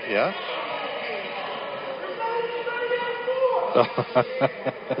friend. Yeah.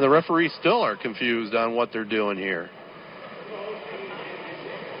 The referees still are confused on what they're doing here.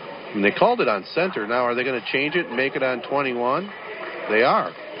 And they called it on Center. Now, are they going to change it and make it on 21? They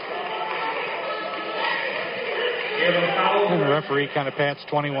are. And the referee kind of pats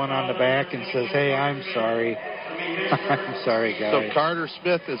 21 on the back and says, hey, I'm sorry. I'm sorry, guys. So Carter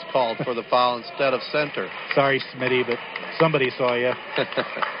Smith is called for the foul instead of Center. Sorry, Smitty, but somebody saw you.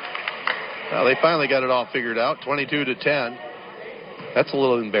 Well, they finally got it all figured out, 22-10. That's a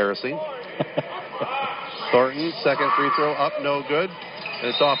little embarrassing. Thornton, second free throw up, no good. And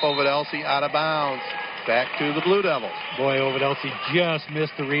it's off Ovidelsi, out of bounds. Back to the Blue Devils. Boy, Ovidelsi just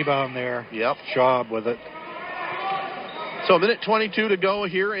missed the rebound there. Yep. Schaub with it. So a minute 22 to go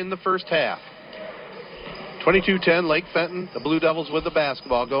here in the first half. 22-10, Lake Fenton. The Blue Devils with the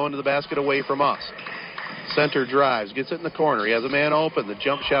basketball, going to the basket away from us. Center drives, gets it in the corner. He has a man open. The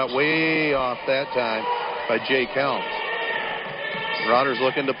jump shot way off that time by Jake Helms. Marauders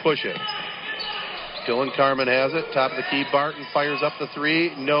looking to push it. Dylan Carmen has it. Top of the key, Barton fires up the three.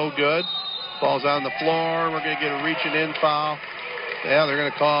 No good. Ball's on the floor. We're going to get a reaching in foul. Yeah, they're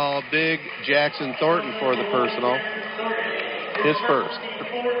going to call big Jackson Thornton for the personal. His first.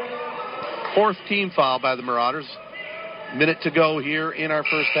 Fourth team foul by the Marauders. Minute to go here in our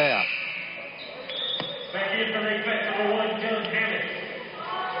first half.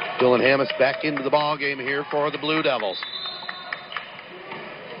 Dylan Hammis back into the ball game here for the Blue Devils.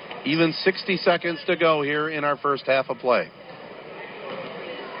 Even 60 seconds to go here in our first half of play.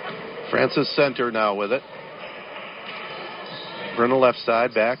 Francis Center now with it. From the left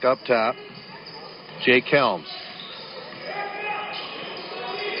side, back up top. Jake Helms.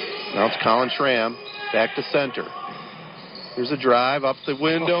 Now it's Colin Schramm. Back to Center. Here's a drive up the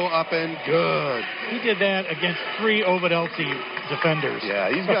window, up and good. He did that against three Ovidelsi defenders. Yeah,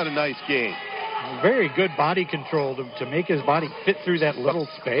 he's got a nice game. Very good body control to make his body fit through that little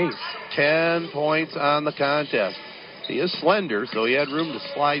space. 10 points on the contest. He is slender, so he had room to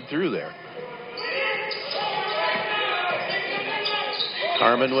slide through there.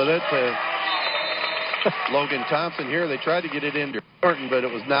 Carmen with it to Logan Thompson here. They tried to get it into Thornton, but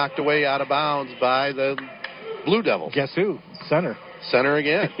it was knocked away out of bounds by the Blue Devils. Guess who? Center. Center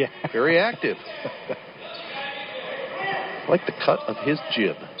again. Yeah. Very active. I like the cut of his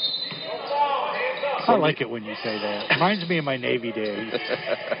jib. I like it when you say that. Reminds me of my Navy days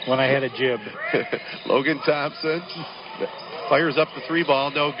when I had a jib. Logan Thompson fires up the three ball.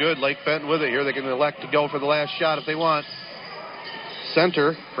 No good. Lake Fenton with it here. They can elect to go for the last shot if they want.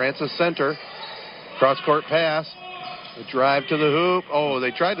 Center. Francis Center. Cross-court pass. The drive to the hoop. Oh, they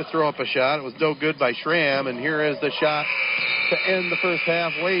tried to throw up a shot. It was no good by Schramm. And here is the shot to end the first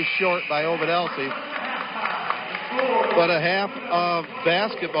half. Way short by Ovidelsi. But a half of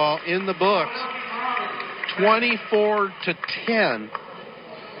basketball in the books. 24-10.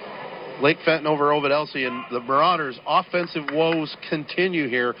 Lake Fenton over Ovid Elsie, and the Marauders' offensive woes continue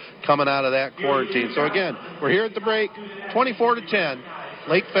here coming out of that quarantine. So again, we're here at the break, 24-10.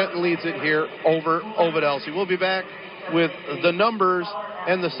 Lake Fenton leads it here over Ovid Elsie. We'll be back with the numbers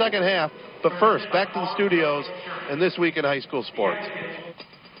and the second half. But first, back to the studios and This Week in High School Sports.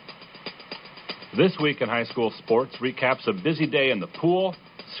 This Week in High School Sports recaps a busy day in the pool,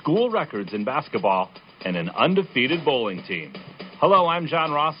 school records in basketball, and an undefeated bowling team. Hello, I'm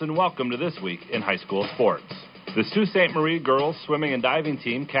John Ross, and welcome to This Week in High School Sports. The Sault Ste. Marie girls swimming and diving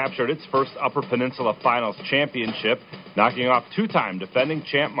team captured its first Upper Peninsula Finals championship, knocking off two-time defending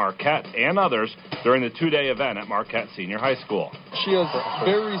champ Marquette and others during the two-day event at Marquette Senior High School. She has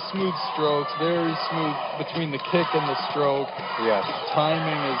very smooth strokes, very smooth between the kick and the stroke. Yes.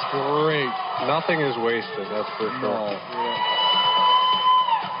 Timing is great. Nothing is wasted, that's for sure. No. Yeah.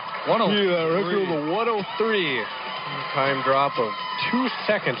 103. Record of a 103. Time drop of 2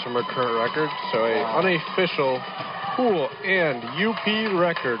 seconds from her current record, so a unofficial pool and UP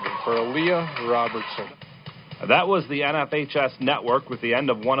record for Aaliyah Robertson. That was the NFHS network with the end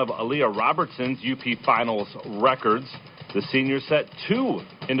of one of Aaliyah Robertson's UP Finals records. The seniors set 2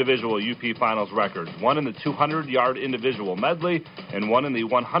 individual UP Finals records, one in the 200-yard individual medley and one in the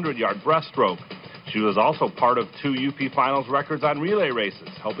 100-yard breaststroke. She was also part of 2 UP Finals records on relay races,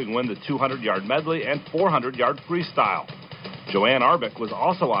 helping win the 200-yard medley and 400-yard freestyle. Joanne Arbick was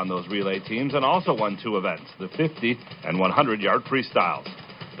also on those relay teams and also won 2 events, the 50 and 100-yard freestyles.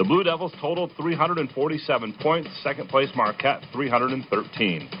 The Blue Devils totaled 347 points, second place Marquette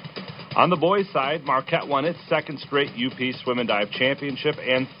 313. On the boys' side, Marquette won its second straight UP Swim and Dive Championship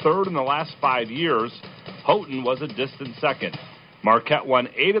and third in the last 5 years. Houghton was a distant second. Marquette won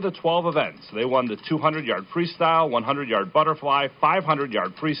 8 of the 12 events. They won the 200-yard freestyle, 100-yard butterfly,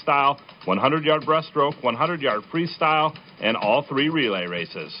 500-yard freestyle, 100-yard breaststroke, 100-yard freestyle, and all 3 relay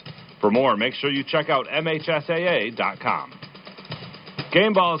races. For more, make sure you check out MHSAA.com.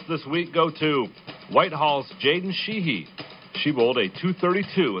 Game balls this week go to Whitehall's Jaden Sheehy. She bowled a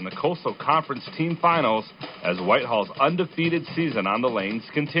 .232 in the Coastal Conference Team Finals as Whitehall's undefeated season on the lanes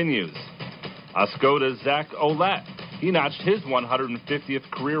continues. Oscoda's Zach Olette. He notched his 150th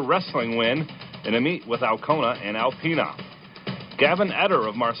career wrestling win in a meet with Alcona and Alpena. Gavin Eder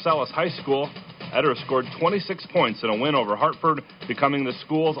of Marcellus High School. Eder scored 26 points in a win over Hartford, becoming the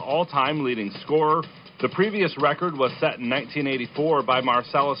school's all-time leading scorer. The previous record was set in 1984 by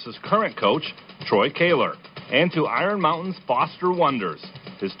Marcellus's current coach, Troy Kaler. And to Iron Mountain's Foster Wonders.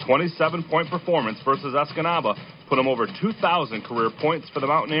 His 27-point performance versus Escanaba put him over 2,000 career points for the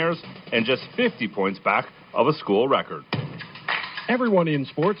Mountaineers and just 50 points back of a school record. Everyone in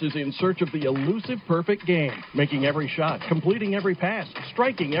sports is in search of the elusive perfect game, making every shot, completing every pass,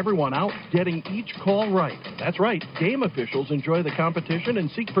 striking everyone out, getting each call right. That's right, game officials enjoy the competition and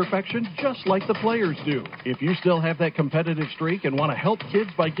seek perfection just like the players do. If you still have that competitive streak and want to help kids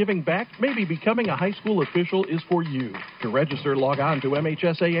by giving back, maybe becoming a high school official is for you. To register, log on to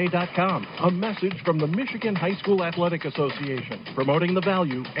MHSAA.com. A message from the Michigan High School Athletic Association, promoting the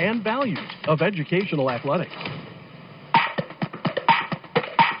value and values of educational athletics.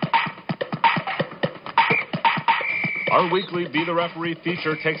 Our weekly Be the Referee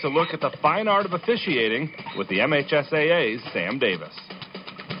feature takes a look at the fine art of officiating with the MHSAA's Sam Davis.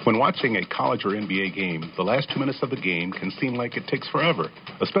 When watching a college or NBA game, the last 2 minutes of the game can seem like it takes forever,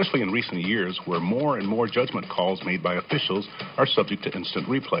 especially in recent years where more and more judgment calls made by officials are subject to instant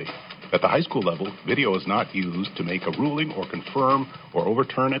replay. At the high school level, video is not used to make a ruling or confirm or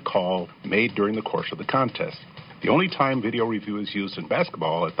overturn a call made during the course of the contest. The only time video review is used in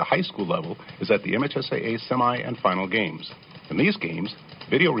basketball at the high school level is at the MHSAA semi and final games. In these games,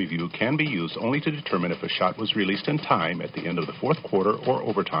 video review can be used only to determine if a shot was released in time at the end of the fourth quarter or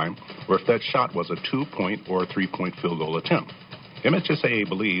overtime, or if that shot was a 2-point or a 3-point field goal attempt. MHSAA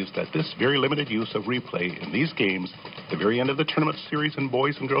believes that this very limited use of replay in these games, the very end of the tournament series in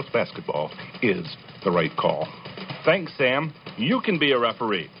boys and girls basketball, is the right call. Thanks, Sam. You can be a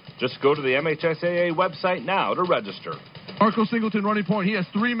referee. Just go to the MHSAA website now to register. Marco Singleton running point. He has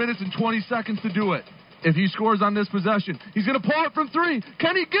 3 minutes and 20 seconds to do it. If he scores on this possession, he's going to pull it from 3.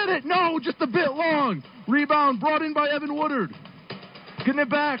 Can he get it? No, just a bit long. Rebound brought in by Evan Woodard. Getting it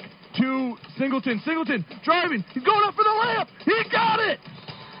back to Singleton. Singleton driving. He's going up for the layup. He got it.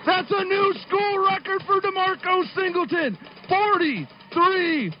 That's a new school record for DeMarco Singleton.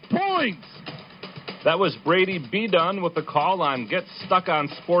 43 points. That was Brady B. Dunn with the call on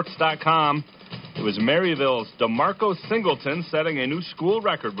GetStuckOnSports.com. It was Maryville's DeMarco Singleton setting a new school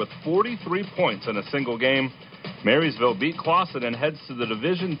record with 43 points in a single game. Marysville beat Clawson and heads to the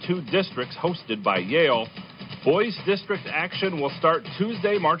Division II districts hosted by Yale. Boys district action will start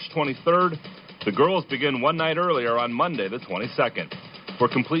Tuesday, March 23rd. The girls begin one night earlier on Monday, the 22nd. For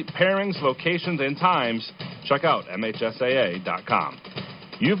complete pairings, locations, and times, check out MHSAA.com.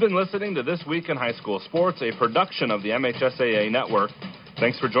 You've been listening to This Week in High School Sports, a production of the MHSAA Network.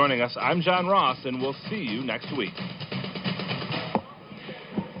 Thanks for joining us. I'm John Ross, and we'll see you next week.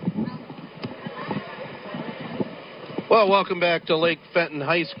 Well, welcome back to Lake Fenton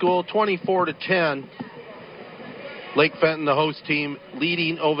High School, 24-10. Lake Fenton, the host team,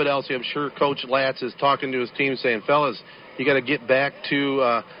 leading Ovid Elsie. I'm sure Coach Latz is talking to his team saying, fellas, you got to get back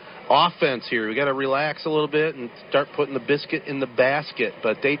to offense here. We got to relax a little bit and start putting the biscuit in the basket.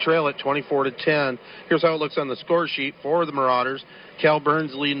 But they trail it 24-10. Here's how it looks on the score sheet for the Marauders. Cal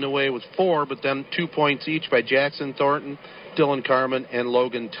Burns leading the way with 4, but then 2 points each by Jackson Thornton, Dylan Carmen, and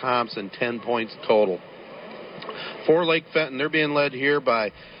Logan Thompson, 10 points total. For Lake Fenton, they're being led here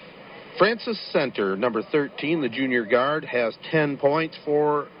by Francis Center, number 13, the junior guard, has 10 points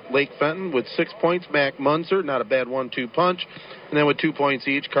for Lake Fenton. With 6 points, Mac Munzer, not a bad 1-2 punch. And then with 2 points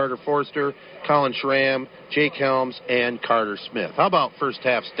each, Carter Forster, Colin Schramm, Jake Helms, and Carter Smith. How about first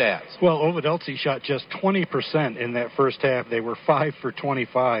half stats? Well, Ovid Elsie shot just 20% in that first half. They were 5 for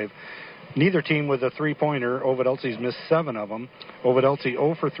 25. Neither team with a three-pointer. Ovid Elsie's missed 7 of them. Ovid Elsie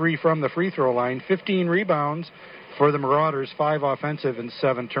 0 for 3 from the free throw line, 15 rebounds for the Marauders, 5 offensive and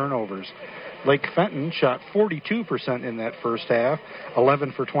 7 turnovers. Lake Fenton shot 42% in that first half,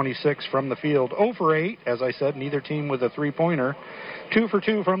 11 for 26 from the field, 0 for 8, as I said, neither team with a three-pointer. 2 for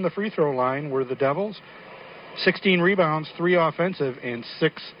 2 from the free throw line were the Devils, 16 rebounds, 3 offensive, and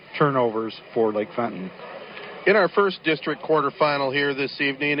 6 turnovers for Lake Fenton. In our first district quarterfinal here this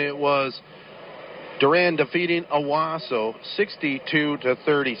evening, it was Durand defeating Owasso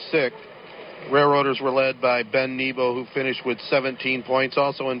 62-36. Railroaders were led by Ben Nebo, who finished with 17 points.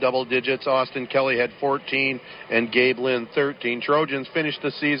 Also in double digits, Austin Kelly had 14 and Gabe Lynn 13. Trojans finished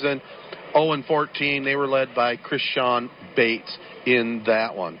the season 0-14. They were led by Christian Bates in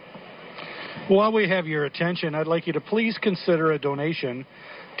that one. While we have your attention, I'd like you to please consider a donation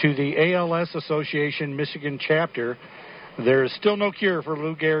to the ALS Association Michigan chapter. There is still no cure for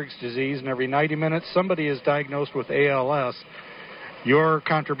Lou Gehrig's disease, and every 90 minutes somebody is diagnosed with ALS. Your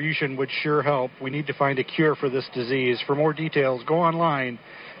contribution would sure help. We need to find a cure for this disease. For more details, go online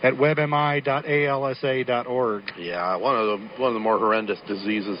at webmi.alsa.org. Yeah, one of the more horrendous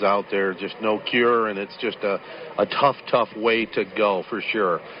diseases out there. Just no cure, and it's just a tough way to go for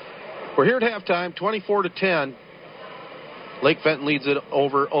sure. We're here at halftime, 24-10. Lake Fenton leads it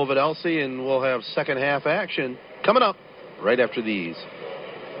over Ovid Elsie, and we'll have second half action coming up right after these.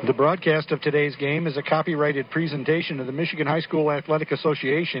 The broadcast of today's game is a copyrighted presentation of the Michigan High School Athletic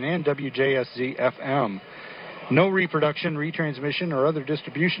Association and WJSZ-FM. No reproduction, retransmission, or other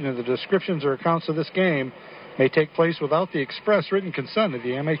distribution of the descriptions or accounts of this game may take place without the express written consent of the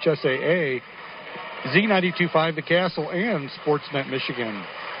MHSAA, Z92.5 The Castle, and Sportsnet Michigan.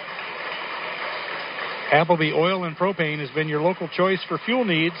 Appleby Oil and Propane has been your local choice for fuel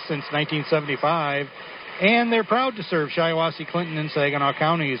needs since 1975, and they're proud to serve Shiawassee, Clinton, and Saginaw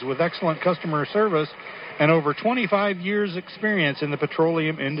counties with excellent customer service and over 25 years' experience in the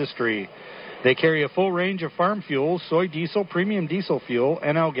petroleum industry. They carry a full range of farm fuels, soy diesel, premium diesel fuel,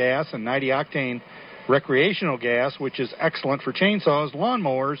 NL gas, and 90-octane recreational gas, which is excellent for chainsaws,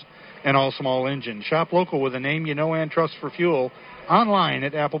 lawnmowers, and all small engines. Shop local with a name you know and trust for fuel online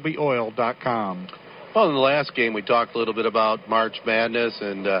at ApplebyOil.com. Well, in the last game, we talked a little bit about March Madness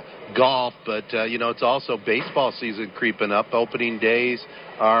and golf, but, it's also baseball season creeping up. Opening days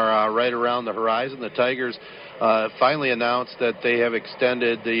are right around the horizon. The Tigers finally announced that they have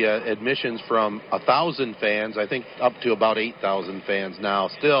extended the admissions from 1,000 fans, I think, up to about 8,000 fans now.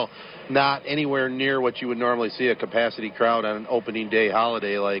 Still not anywhere near what you would normally see a capacity crowd on an opening day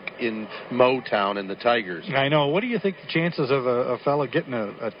holiday like in Motown and the Tigers. I know. What do you think the chances of a fella getting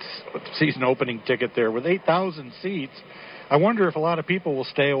a season opening ticket there with 8,000 seats? I wonder if a lot of people will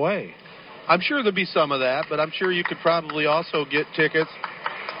stay away. I'm sure there'll be some of that, but I'm sure you could probably also get tickets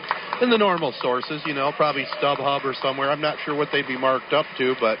in the normal sources, probably StubHub or somewhere. I'm not sure what they'd be marked up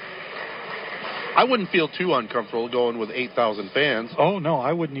to, but I wouldn't feel too uncomfortable going with 8,000 fans. Oh, no,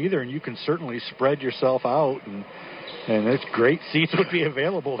 I wouldn't either, and you can certainly spread yourself out, and it's great seats would be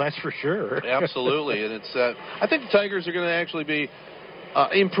available, that's for sure. Absolutely, and it's. I think the Tigers are going to actually be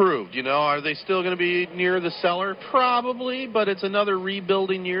improved. Are they still going to be near the cellar? Probably, but it's another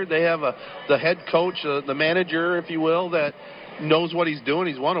rebuilding year. They have the head coach, the manager, if you will, that knows what he's doing.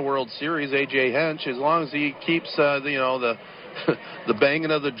 He's won a World Series, A.J. Hench. As long as he keeps, the the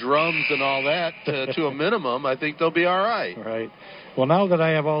banging of the drums and all that to a minimum, I think they'll be all right. Right. Well, now that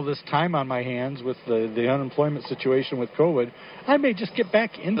I have all this time on my hands with the unemployment situation with COVID, I may just get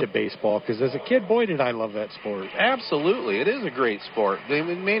back into baseball because as a kid, boy, did I love that sport. Absolutely. It is a great sport.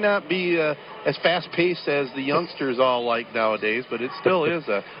 It may not be as fast-paced as the youngsters all like nowadays, but it still is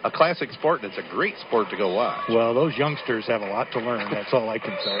a classic sport, and it's a great sport to go watch. Well, those youngsters have a lot to learn. That's all I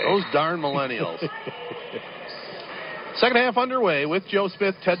can say. Those darn millennials. Second half underway with Joe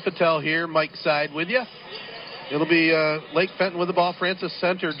Smith, Ted Patel here, Mike Side with you. It'll be Lake Fenton with the ball. Francis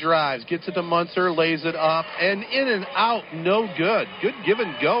center drives, gets it to Munzer, lays it up, and in and out, no good. Good give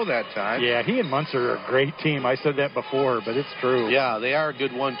and go that time. Yeah, he and Munzer are a great team. I said that before, but it's true. Yeah, they are a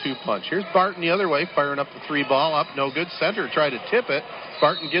good 1-2 punch. Here's Barton the other way, firing up the 3 ball, up, no good. Center tried to tip it.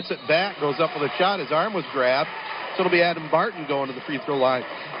 Barton gets it back, goes up with a shot. His arm was grabbed. So it'll be Adam Barton going to the free throw line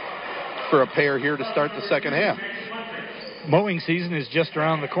for a pair here to start the second half. Mowing season is just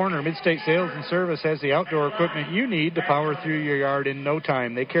around the corner. Midstate Sales and Service has the outdoor equipment you need to power through your yard in no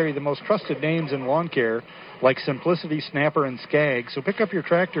time. They carry the most trusted names in lawn care like Simplicity, Snapper, and Skag. So pick up your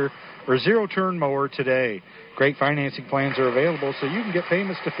tractor or zero-turn mower today. Great financing plans are available so you can get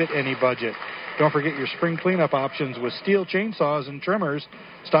payments to fit any budget. Don't forget your spring cleanup options with steel chainsaws and trimmers.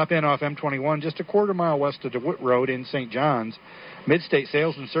 Stop in off M21 just a quarter mile west of DeWitt Road in St. John's. Midstate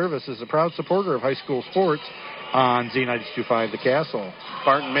Sales and Service is a proud supporter of high school sports on Z92.5 The Castle.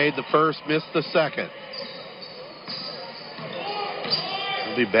 Barton made the first, missed the second.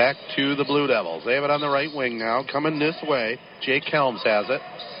 We'll be back to the Blue Devils. They have it on the right wing now, coming this way. Jake Helms has it.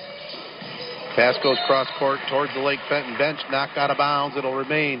 Pass goes cross court towards the Lake Fenton bench, knocked out of bounds. It'll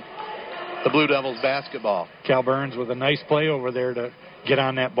remain the Blue Devils basketball. Cal Burns with a nice play over there to get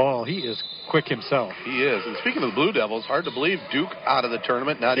on that ball. He is quick himself. He is. And speaking of the Blue Devils, hard to believe Duke out of the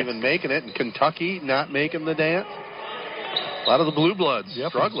tournament, not even making it, and Kentucky not making the dance. A lot of the Blue Bloods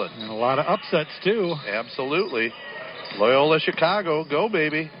struggling. And a lot of upsets, too. Absolutely. Loyola Chicago, go,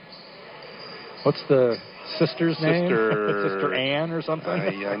 baby. What's the sister's name? Sister Ann or something?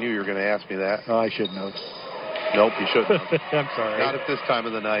 I knew you were going to ask me that. Oh, I should know. Nope, you shouldn't have. I'm sorry. Not at this time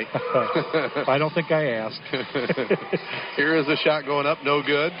of the night. I don't think I asked. Here is a shot going up, no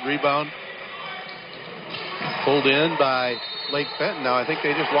good. Rebound pulled in by Lake Fenton. Now I think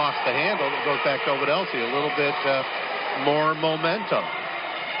they just lost the handle. It goes back to Ovidelsey. A little bit more momentum.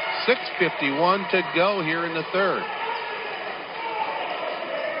 6:51 to go here in the third.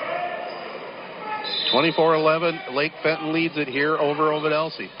 24-11, Lake Fenton leads it here over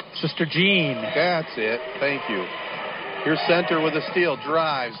Ovidelsey. Sister Jean. That's it. Thank you. Here's center with a steal.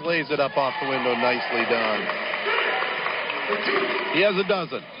 Drives, lays it up off the window. Nicely done. He has a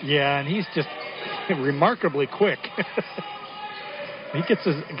dozen. Yeah, and he's just remarkably quick. He gets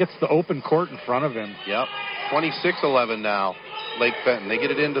the open court in front of him. Yep. 26-11 now, Lake Fenton. They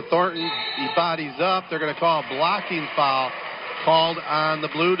get it into Thornton. He bodies up. They're going to call a blocking foul called on the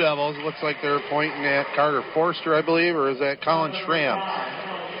Blue Devils. Looks like they're pointing at Carter Forster, I believe, or is that Colin Schramm?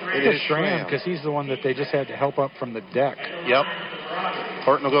 It is Schramm, because he's the one that they just had to help up from the deck. Yep.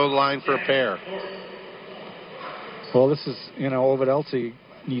 Thornton will go to the line for a pair. Well, this is, Ovidelsey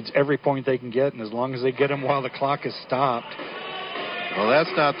needs every point they can get, and as long as they get them while the clock is stopped. Well, that's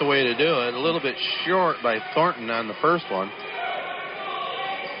not the way to do it. A little bit short by Thornton on the first one.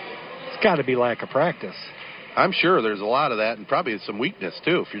 It's got to be lack of practice. I'm sure there's a lot of that, and probably some weakness,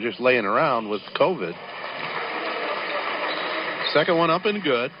 too, if you're just laying around with COVID. Second one up and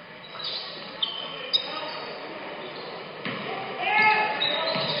good.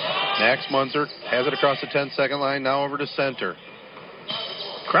 Max Munzer has it across the 10-second line, now over to center.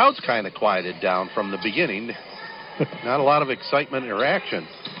 Crowd's kind of quieted down from the beginning. Not a lot of excitement or action.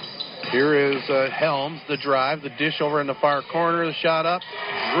 Here is Helms, the drive, the dish over in the far corner, the shot up,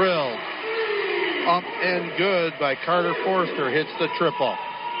 drilled. Up and good by Carter Forster. Hits the triple.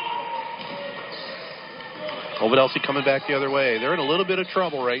 Ovidelsey coming back the other way. They're in a little bit of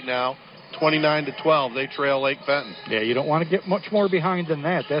trouble right now. 29-12. They trail Lake Fenton. Yeah, you don't want to get much more behind than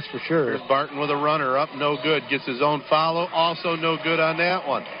that, that's for sure. Here's Barton with a runner up. No good. Gets his own follow. Also no good on that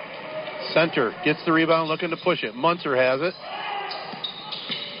one. Center gets the rebound, looking to push it. Munzer has it.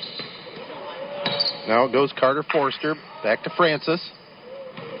 Now it goes Carter Forster. Back to Francis.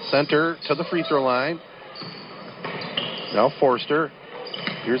 Center to the free throw line. Now Forster.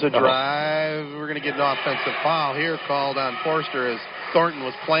 Here's a drive. We're going to get an offensive foul here called on Forster as Thornton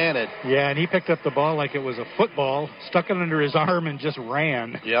was planted. Yeah, and he picked up the ball like it was a football, stuck it under his arm, and just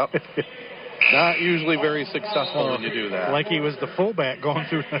ran. Yep. Not usually very successful when you do that. Like he was the fullback going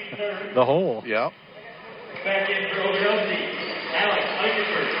through the hole. Yep. Back in for Ovidelsey, Alex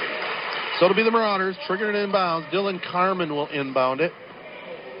Eichenberg. So it'll be the Marauders. Triggering it inbounds. Dylan Carmen will inbound it.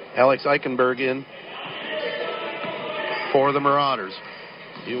 Alex Eichenberg in for the Marauders.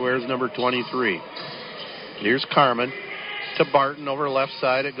 He wears number 23. Here's Carmen to Barton. Over left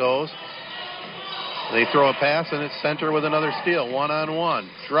side it goes. They throw a pass, and it's center with another steal. 1-on-1.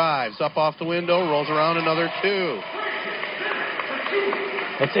 Drives up off the window. Rolls around another 2.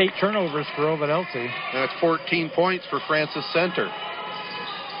 That's 8 turnovers for Ovadelsi. And it's 14 points for Francis Center.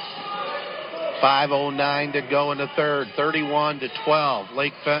 5:09 to go in the third. 31-12.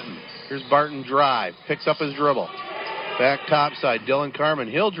 Lake Fenton. Here's Barton drive. Picks up his dribble. Back topside. Dylan Carmen.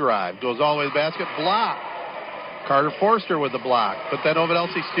 He'll drive. Goes all the way to the basket. Block. Carter Forster with the block. But then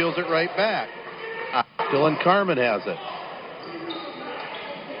Ovadelsi steals it right back. Dylan Carmen has it.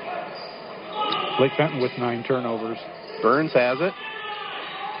 Lake Fenton with 9 turnovers. Burns has it.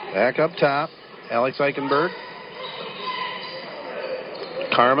 Back up top. Alex Eichenberg.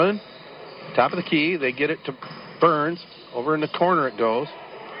 Carmen. Top of the key. They get it to Burns. Over in the corner it goes.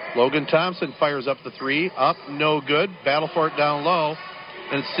 Logan Thompson fires up the 3. Up. No good. Battle for it down low.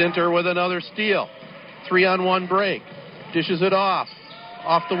 And Center with another steal. 3-on-1 break. Dishes it off.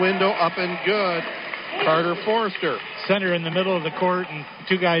 Off the window. Up and good. Carter Forster. Center in the middle of the court and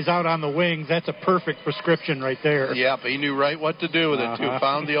 2 guys out on the wings. That's a perfect prescription right there. Yep, he knew right what to do with it, too.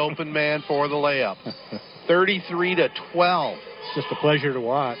 Found the open man for the layup. 33-12. It's just a pleasure to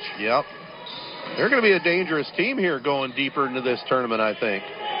watch. Yep. They're going to be a dangerous team here going deeper into this tournament, I think.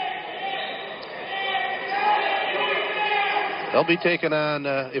 They'll be taking on,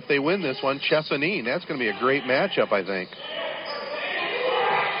 if they win this one, Chesaning. That's going to be a great matchup, I think.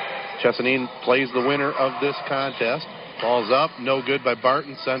 Chesaning plays the winner of this contest. Ball's up. No good by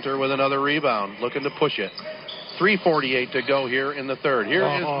Barton. Center with another rebound. Looking to push it. 3:48 to go here in the third. Here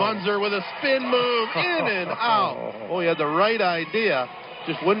is Munzer with a spin move. In and out. Oh, he had the right idea.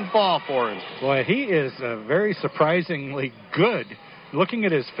 Just wouldn't fall for him. Boy, he is very surprisingly good. Looking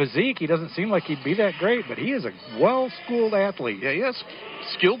at his physique, he doesn't seem like he'd be that great, but he is a well-schooled athlete. Yeah, he has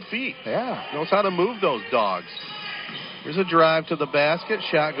skilled feet. Yeah. Knows how to move those dogs. Here's a drive to the basket.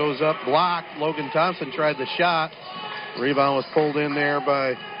 Shot goes up. Blocked. Logan Thompson tried the shot. Rebound was pulled in there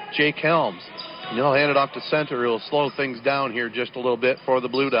by Jake Helms. And he'll hand it off to Center. He'll slow things down here just a little bit for the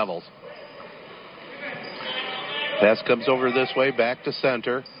Blue Devils. Pass comes over this way. Back to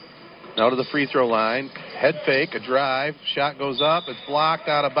Center. Now to the free throw line. Head fake. A drive. Shot goes up. It's blocked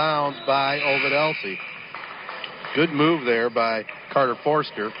out of bounds by Ovadelsi. Good move there by Carter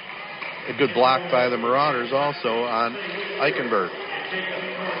Forster. A good block by the Marauders also on Eichenberg.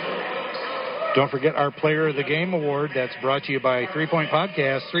 Don't forget our Player of the Game award. That's brought to you by 3 Point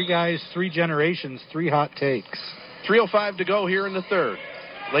Podcast. 3 guys, 3 generations, 3 hot takes. 3:05 to go here in the third.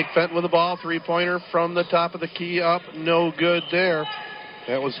 Lake Fenton with the ball. 3-pointer from the top of the key up. No good there.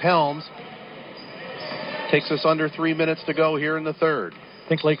 That was Helms. Takes us under 3 minutes to go here in the third. I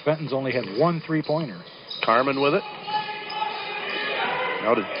think Lake Fenton's only had 1 3-pointer. Carmen with it.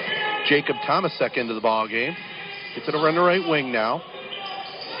 Now to Jacob Thomasek into the ball game. Gets it over on the right wing now.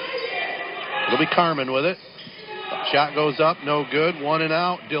 It'll be Carmen with it. Shot goes up, no good. 1 and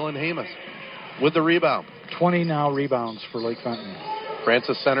out. Dylan Hamas with the rebound. 20 now rebounds for Lake Fenton.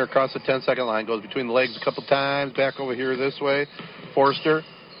 Francis Center across the 10-second line. Goes between the legs a couple times. Back over here this way. Forster.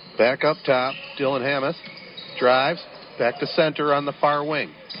 Back up top. Dylan Hamas. Drives. Back to Center on the far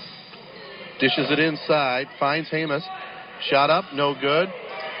wing. Dishes it inside. Finds Hamas. Shot up. No good.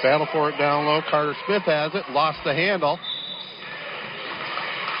 Battle for it down low. Carter Smith has it. Lost the handle.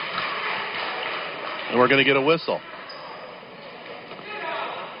 And we're going to get a whistle.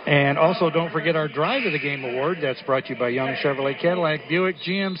 And also don't forget our Drive of the Game award. That's brought to you by Young Chevrolet Cadillac Buick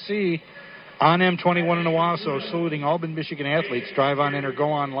GMC on M21 in Owasso, saluting Albin, Michigan athletes. Drive on in or go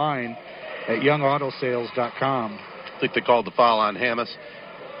online at youngautosales.com. I think they called the foul on Hamas.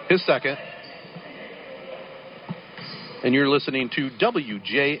 His second. And you're listening to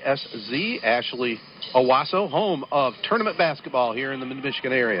WJSZ, Ashley, Owasso, home of tournament basketball here in the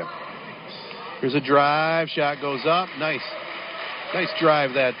Mid-Michigan area. Here's a drive. Shot goes up. Nice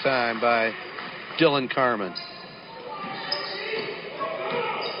drive that time by Dylan Carmen.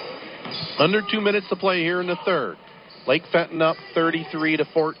 Under 2 minutes to play here in the third. Lake Fenton up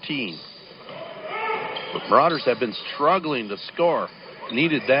 33-14. But Marauders have been struggling to score.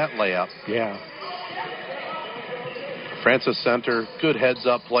 Needed that layup. Yeah. Francis Center, good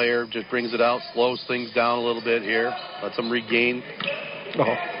heads-up player, just brings it out, slows things down a little bit here, lets them regain.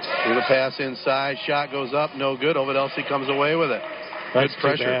 With a pass inside, shot goes up, no good. Ovadelsi comes away with it. That's good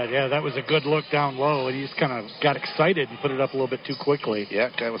pressure. Too bad. Yeah, that was a good look down low, and he just kind of got excited and put it up a little bit too quickly. Yeah,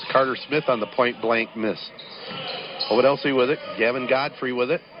 that was Carter Smith on the point-blank miss. Ovadelsi with it, Gavin Godfrey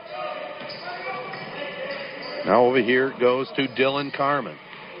with it. Now over here goes to Dylan Carmen.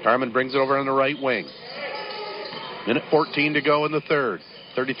 Carmen brings it over on the right wing. Minute 14 to go in the third.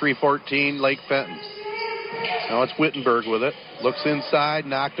 33-14, Lake Fenton. Now it's Wittenberg with it. Looks inside,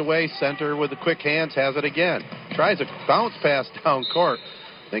 knocked away. Center with the quick hands, has it again. Tries a bounce pass down court.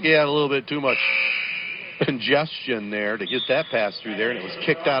 I think he had a little bit too much congestion there to get that pass through there, and it was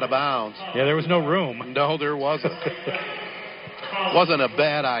kicked out of bounds. Yeah, there was no room. No, there wasn't. Wasn't a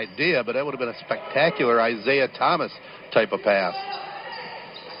bad idea, but that would have been a spectacular Isaiah Thomas type of pass.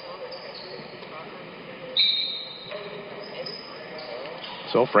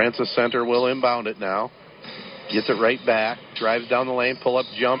 So Francis Center will inbound it now. Gets it right back. Drives down the lane. Pull-up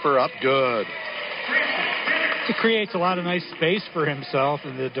jumper. Up good. He creates a lot of nice space for himself,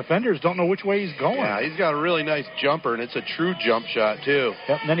 and the defenders don't know which way he's going. Yeah, he's got a really nice jumper, and it's a true jump shot, too.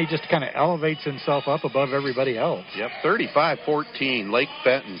 Yep, and then he just kind of elevates himself up above everybody else. Yep, 35-14. Lake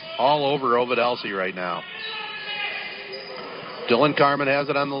Fenton all over Ovid Elsie right now. Dylan Carmen has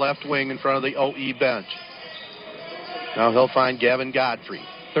it on the left wing in front of the OE bench. Now he'll find Gavin Godfrey.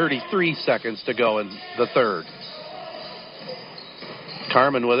 33 seconds to go in the third.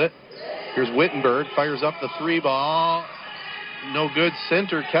 Carmen with it. Here's Wittenberg. Fires up the three ball. No good.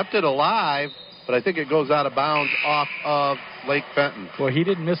 Center kept it alive, but I think it goes out of bounds off of Lake Fenton. Well, he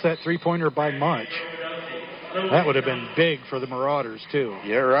didn't miss that three-pointer by much. That would have been big for the Marauders, too.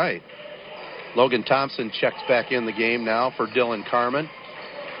 Yeah, right. Logan Thompson checks back in the game now for Dylan Carmen.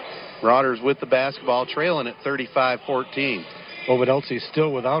 Marauders with the basketball, trailing at 35-14. Ovid Elsie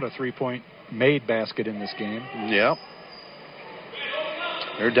still without a three-point made basket in this game. Yep.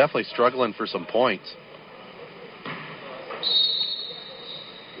 They're definitely struggling for some points.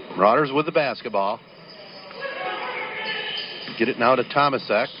 Marauders with the basketball. Get it now to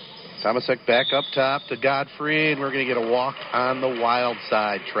Tomasek. Tomasek back up top to Godfrey, and we're going to get a walk on the wild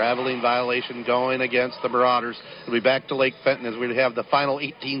side. Traveling violation going against the Marauders. We'll be back to Lake Fenton as we have the final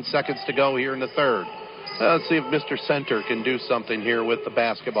 18 seconds to go here in the third. Let's see if Mr. Center can do something here with the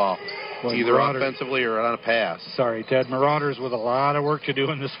basketball, either offensively or on a pass. Sorry, Ted. Marauders with a lot of work to do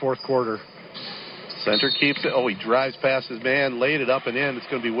in this fourth quarter. Center keeps it. Oh, he drives past his man, laid it up and in. It's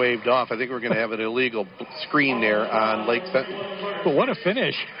going to be waved off. I think we're going to have an illegal screen there on Lake Fenton. But what a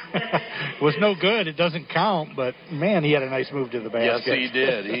finish. Was no good. It doesn't count, but, man, he had a nice move to the basket. Yes, he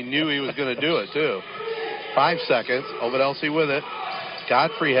did. He knew he was going to do it, too. 5 seconds. Ovid Elsie with it.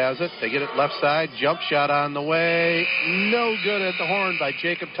 Godfrey has it. They get it left side. Jump shot on the way. No good at the horn by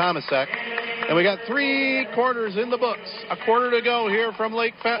Jacob Tomasek. And we got 3 quarters in the books. A quarter to go here from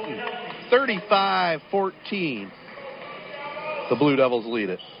Lake Fenton. 35-14. The Blue Devils lead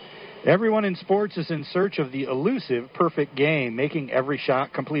it. Everyone in sports is in search of the elusive perfect game, making every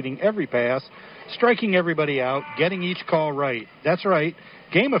shot, completing every pass, striking everybody out, getting each call right. That's right.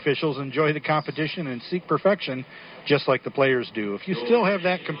 Game officials enjoy the competition and seek perfection just like the players do. If you still have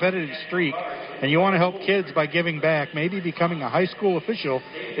that competitive streak and you want to help kids by giving back, maybe becoming a high school official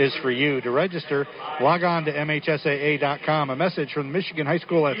is for you. To register, log on to MHSAA.com. A message from the Michigan High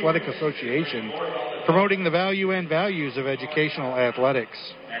School Athletic Association promoting the value and values of educational athletics.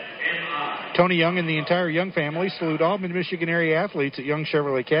 Tony Young and the entire Young family salute all Mid-Michigan area athletes at Young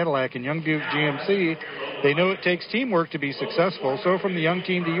Chevrolet Cadillac and Young Buick GMC. They know it takes teamwork to be successful, so from the Young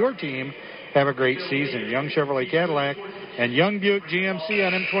team to your team, have a great season. Young Chevrolet Cadillac and Young Buick GMC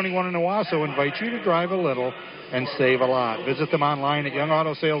on M21 in Owasso invite you to drive a little and save a lot. Visit them online at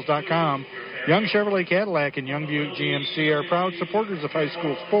youngautosales.com. Young Chevrolet Cadillac and Young Buick GMC are proud supporters of high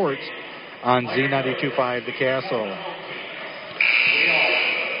school sports on Z92.5 The Castle.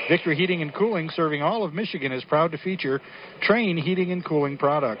 Victory Heating and Cooling, serving all of Michigan, is proud to feature Trane Heating and Cooling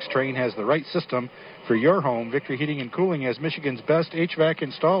products. Trane has the right system for your home. Victory Heating and Cooling has Michigan's best HVAC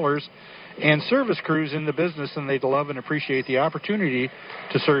installers and service crews in the business, and they'd love and appreciate the opportunity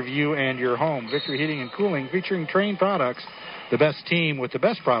to serve you and your home. Victory Heating and Cooling, featuring Trane products, the best team with the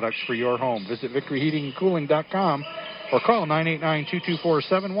best products for your home. Visit victoryheatingandcooling.com or call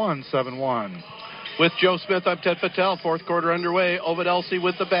 989-224-7171. With Joe Smith, I'm Ted Patel. Fourth quarter underway. Ovid Elsie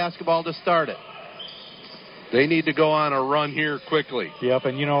with the basketball to start it. They need to go on a run here quickly. Yep,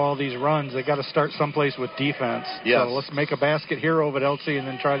 and you know all these runs, they got to start someplace with defense. Yes. So let's make a basket here, Ovid Elsie, and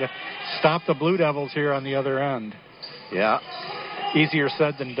then try to stop the Blue Devils here on the other end. Yeah. Easier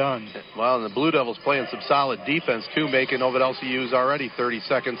said than done. Well, and the Blue Devils playing some solid defense, too, making Ovid Elsie use already 30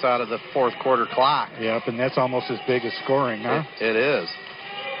 seconds out of the fourth quarter clock. Yep, and that's almost as big as scoring, huh? It is.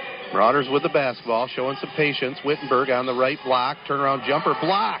 Marauders with the basketball, showing some patience. Wittenberg on the right block. Turnaround jumper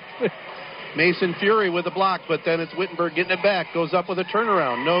blocked. Mason Fury with the block, but then it's Wittenberg getting it back. Goes up with a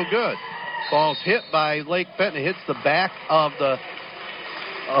turnaround. No good. Ball's hit by Lake Fenton. It hits the back of the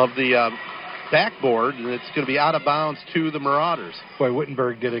backboard, and it's going to be out of bounds to the Marauders. Boy,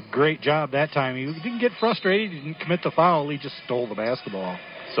 Wittenberg did a great job that time. He didn't get frustrated. He didn't commit the foul. He just stole the basketball.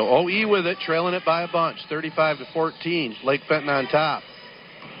 So OE with it, trailing it by a bunch, 35-14. Lake Fenton on top.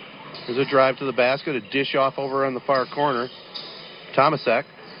 There's a drive to the basket, a dish off over on the far corner. Tomasek.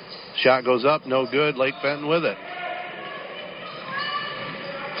 Shot goes up, no good. Lake Fenton with it.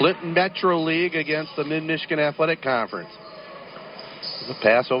 Clinton Metro League against the Mid-Michigan Athletic Conference. There's a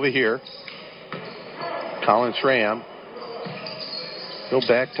pass over here. Colin Schramm. Go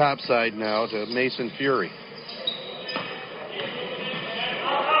back topside now to Mason Fury.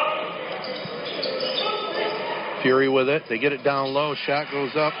 Fury with it. They get it down low. Shot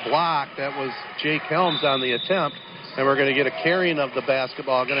goes up. Blocked. That was Jake Helms on the attempt. And we're going to get a carrying of the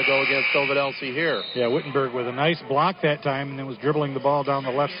basketball. Going to go against Ovid Elsie here. Yeah, Wittenberg with a nice block that time and then was dribbling the ball down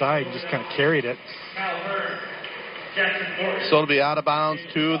the left side and just kind of carried it. So it'll be out of bounds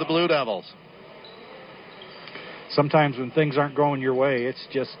to the Blue Devils. Sometimes when things aren't going your way, it's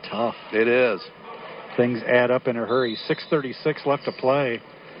just tough. It is. Things add up in a hurry. 6:36 left to play.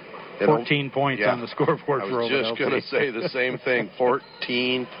 14 points on the scoreboard for Ovid Elsie. I was just going to say the same thing.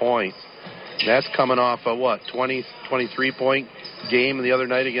 14 points. And that's coming off a, 23-point game the other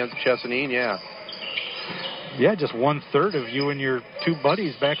night against Chesaning, yeah. Yeah, just 1/3 of you and your two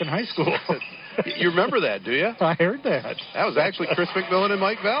buddies back in high school. You remember that, do you? I heard that. That was actually Chris McMillan and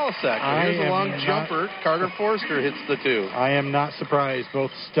Mike Valasek. Here's a long jumper. Carter Forster hits the two. I am not surprised.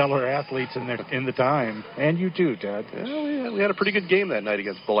 Both stellar athletes in the time. And you too, Ted. Yeah, we had a pretty good game that night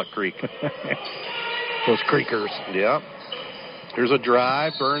against Bullock Creek. Those Creekers. Yeah. Here's a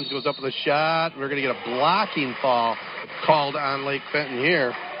drive. Burns goes up with a shot. We're going to get a blocking foul called on Lake Fenton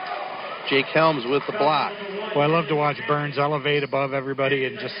here. Jake Helms with the block. Well, I love to watch Burns elevate above everybody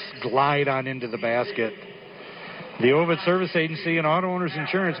and just glide on into the basket. The Ovid Service Agency and Auto Owners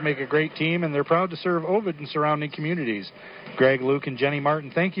Insurance make a great team, and they're proud to serve Ovid and surrounding communities. Greg, Luke, and Jenny Martin,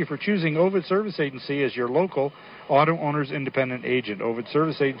 thank you for choosing Ovid Service Agency as your local Auto Owners independent agent. Ovid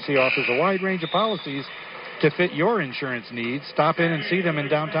Service Agency offers a wide range of policies to fit your insurance needs. Stop in and see them in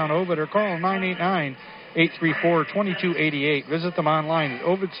downtown Ovid or call 989-834-2288. Visit them online at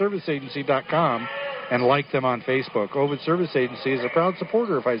ovidserviceagency.com and like them on Facebook. Ovid Service Agency is a proud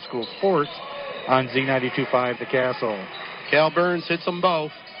supporter of high school sports on Z92.5 The Castle. Cal Burns hits them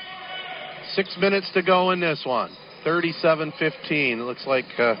both. 6 minutes to go in this one. 37-15. It looks like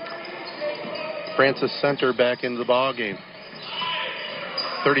Francis Center back into the ball game.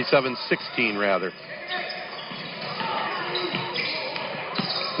 37-16 rather.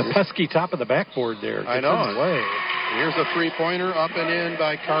 The pesky top of the backboard there. I know. Away. Here's a three-pointer up and in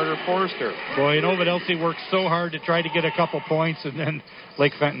by Carter Forster. Boy, and Ovid Elsie worked so hard to try to get a couple points, and then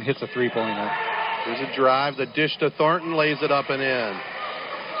Lake Fenton hits a three-pointer. There's a drive. The dish to Thornton lays it up and in.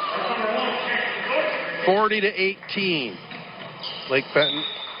 40-18. Lake Fenton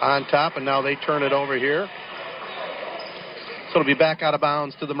on top, and now they turn it over here. So it'll be back out of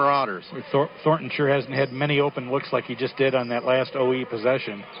bounds to the Marauders. Thornton sure hasn't had many open looks like he just did on that last OE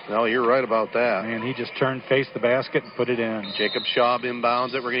possession. No, you're right about that. And he just turned, faced the basket, and put it in. Jacob Schaub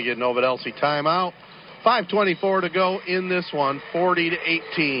inbounds it. We're going to get an Ovid Elsie timeout. 5:24 to go in this one.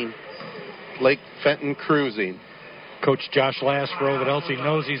 40-18. Lake Fenton cruising. Coach Josh Lass for Ovid Elsie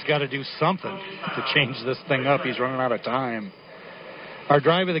knows he's got to do something to change this thing up. He's running out of time. Our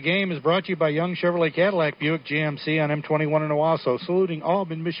drive of the game is brought to you by Young Chevrolet Cadillac Buick GMC on M21 in Owasso, saluting all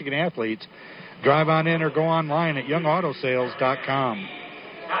Mid-Michigan athletes. Drive on in or go online at youngautosales.com.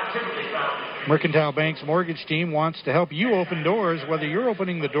 Mercantile Bank's mortgage team wants to help you open doors, whether you're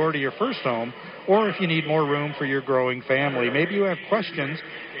opening the door to your first home or if you need more room for your growing family. Maybe you have questions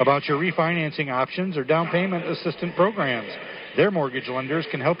about your refinancing options or down payment assistance programs. Their mortgage lenders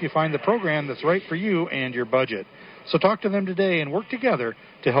can help you find the program that's right for you and your budget. So talk to them today and work together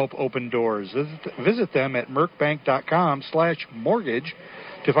to help open doors. Visit them at mercbank.com/mortgage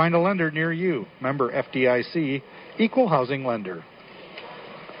to find a lender near you. Member FDIC, Equal Housing Lender.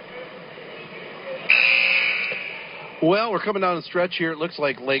 Well, we're coming down the stretch here. It looks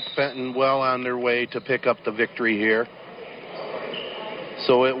like Lake Fenton well on their way to pick up the victory here.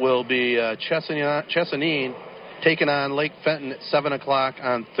 So it will be Chesaning taking on Lake Fenton at 7 o'clock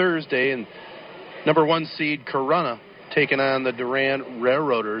on Thursday, and number 1 seed Corunna taking on the Durand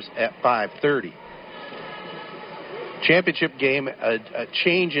Railroaders at 5:30. Championship game, a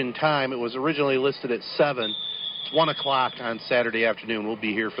change in time. It was originally listed at 7. It's 1 o'clock on Saturday afternoon. We'll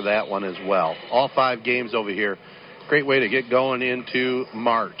be here for that one as well. All 5 games over here. Great way to get going into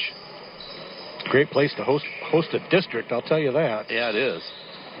March. Great place to host a district, I'll tell you that. Yeah, it is.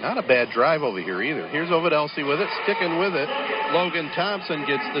 Not a bad drive over here either. Here's Ovid Elsie with it, sticking with it. Logan Thompson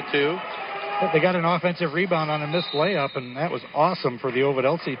gets the 2. They got an offensive rebound on a missed layup, and that was awesome for the Ovid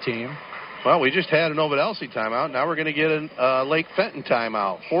Elsie team. Well, we just had an Ovid Elsie timeout. Now we're going to get a Lake Fenton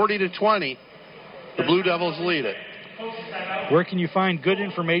timeout. 40-20. The Blue Devils lead it. Where can you find good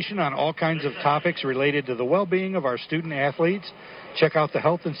information on all kinds of topics related to the well-being of our student athletes? Check out the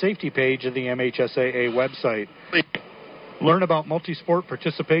health and safety page of the MHSAA website. Learn about multi-sport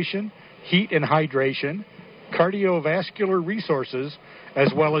participation, heat and hydration, cardiovascular resources,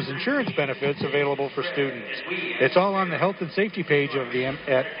 as well as insurance benefits available for students. It's all on the health and safety page of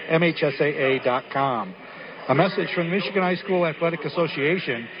at MHSAA.com. A message from the Michigan High School Athletic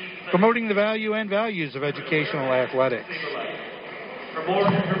Association promoting the value and values of educational athletics. For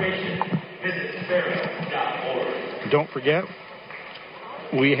more information, visit Sarah.org. Don't forget,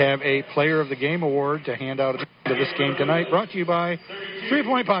 we have a Player of the Game award to hand out at the end of this game tonight, brought to you by 3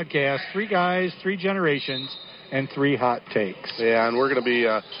 Point Podcast, 3 guys, 3 generations, and 3 hot takes. Yeah, and we're going to be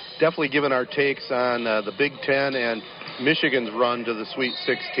definitely giving our takes on the Big Ten and Michigan's run to the Sweet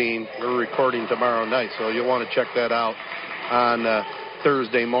 16. We're recording tomorrow night, so you'll want to check that out on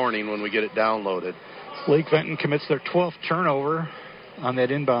Thursday morning when we get it downloaded. Lake Fenton commits their 12th turnover on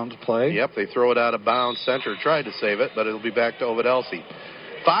that inbound play. Yep, they throw it out of bounds. Center tried to save it, but it'll be back to Ovid Elsie.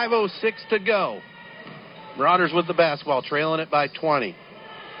 5:06 to go. Marauders with the basketball, trailing it by 20.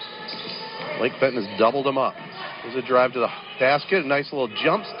 Lake Fenton has doubled them up. There's a drive to the basket. A nice little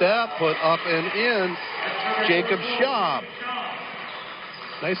jump step, put up and in. Jacob Schaub.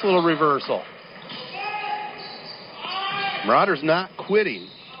 Nice little reversal. Marauders not quitting.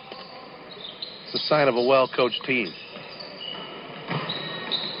 It's a sign of a well-coached team.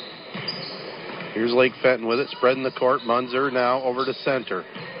 Here's Lake Fenton with it, spreading the court. Munzer now over to center.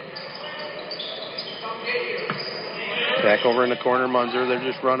 Back over in the corner, Munzer.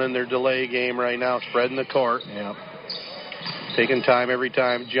 They're just running their delay game right now, spreading the court. Yep. Taking time every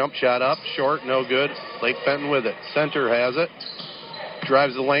time. Jump shot up, short, no good. Lake Fenton with it. Center has it.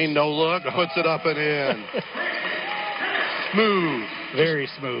 Drives the lane, no look, puts it up and in. Smooth. Very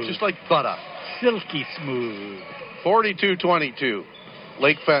smooth. Just like butter. Silky smooth. 42-22.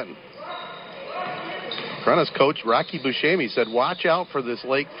 Lake Fenton. Prentice coach Rocky Buscemi said, watch out for this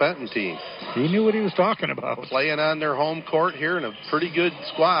Lake Fenton team. He knew what he was talking about. Playing on their home court here and a pretty good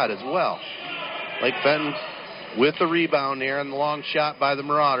squad as well. Lake Fenton with the rebound there and the long shot by the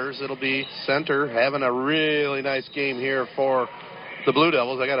Marauders. It'll be center having a really nice game here for the Blue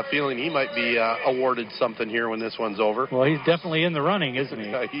Devils. I got a feeling he might be awarded something here when this one's over. Well, he's definitely in the running, isn't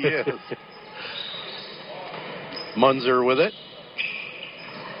he? He is. Munzer with it.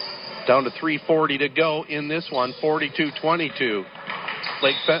 Down to 3:40 to go in this one. 42-22.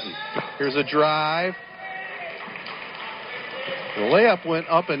 Lake Fenton. Here's a drive. The layup went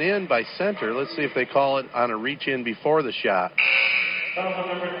up and in by center. Let's see if they call it on a reach-in before the shot. Foul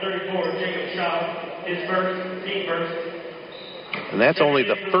number 34, Jacob Schaub, his first, team first. And that's only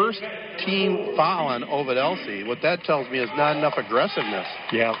the first team foul on Ovid Elsie. What that tells me is not enough aggressiveness.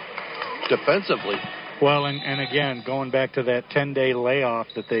 Yeah. Defensively. Well, and again, going back to that 10-day layoff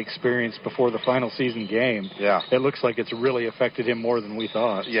that they experienced before the final season game, yeah, it looks like it's really affected him more than we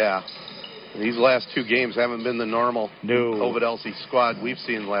thought. Yeah. These last 2 games haven't been the normal no. Ovid Elsie squad we've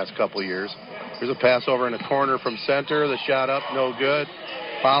seen in the last couple of years. There's a pass over in the corner from center. The shot up, no good.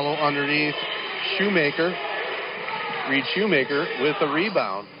 Follow underneath Shoemaker. Reed Shoemaker with the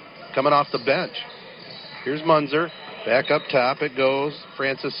rebound coming off the bench. Here's Munzer. Back up top it goes.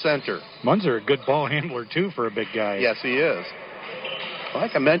 Francis Center. Munzer, a good ball handler, too, for a big guy. Yes, he is.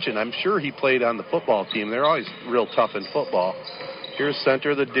 Like I mentioned, I'm sure he played on the football team. They're always real tough in football. Here's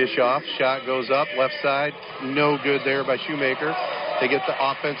Center, the dish off. Shot goes up, left side. No good there by Shoemaker. They get the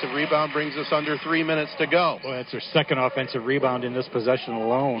offensive rebound, brings us under 3 minutes to go. Well, that's their second offensive rebound in this possession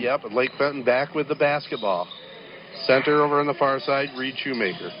alone. Yep, and Lake Fenton back with the basketball. Center over on the far side, Reed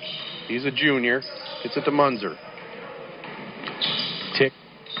Shoemaker. He's a junior. Gets it to Munzer. Tick,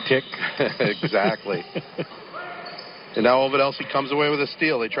 tick. Exactly. And now Ovid Elsie comes away with a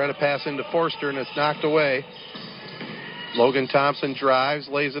steal. They try to pass into Forster, and it's knocked away. Logan Thompson drives,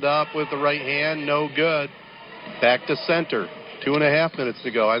 lays it up with the right hand. No good. Back to center. 2.5 minutes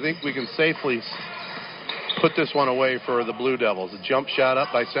to go. I think we can safely put this one away for the Blue Devils. A jump shot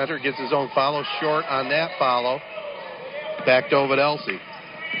up by center. Gets his own follow. Short on that follow. Back to Ovid Elsie.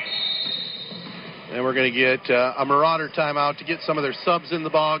 And we're going to get a Marauder timeout to get some of their subs in the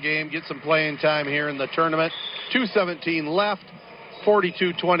ball game, get some playing time here in the tournament. 2:17 left.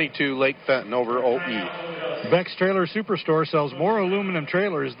 42-22 Lake Fenton over OE. Beck's Trailer Superstore sells more aluminum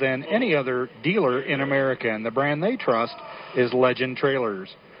trailers than any other dealer in America, and the brand they trust is Legend Trailers.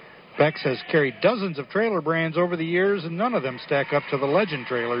 Beck's has carried dozens of trailer brands over the years, and none of them stack up to the Legend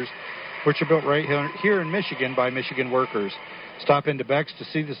Trailers. which are built right here in Michigan by Michigan workers. Stop into Beck's to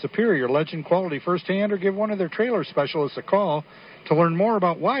see the superior Legend quality firsthand or give one of their trailer specialists a call to learn more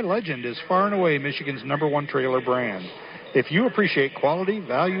about why Legend is far and away Michigan's #1 trailer brand. If you appreciate quality,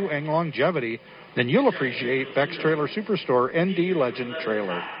 value, and longevity, then you'll appreciate Beck's Trailer Superstore ND Legend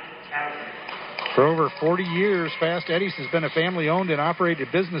Trailer. For over 40 years, Fast Eddie's has been a family-owned and operated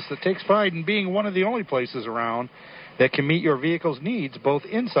business that takes pride in being one of the only places around that can meet your vehicle's needs both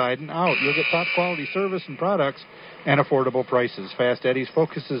inside and out. You'll get top-quality service and products and affordable prices. Fast Eddie's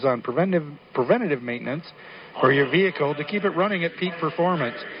focuses on preventative maintenance for your vehicle to keep it running at peak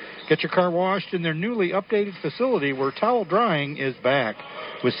performance. Get your car washed in their newly updated facility where towel drying is back.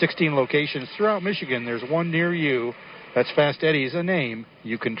 With 16 locations throughout Michigan, there's one near you. That's Fast Eddie's, a name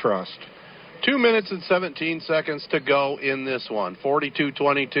you can trust. 2 minutes and 17 seconds to go in this one.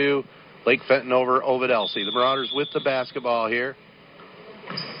 42-22, Lake Fenton over Ovid Elsie. The Marauders with the basketball here.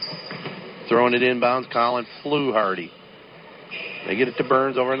 Throwing it inbounds, Colin Fluharty. They get it to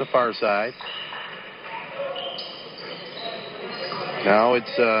Burns over on the far side. Now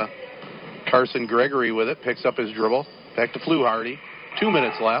it's Carson Gregory with it, picks up his dribble. Back to Fluharty. 2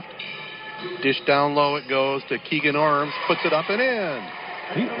 minutes left. Dish down low it goes to Keegan Orms, puts it up and in.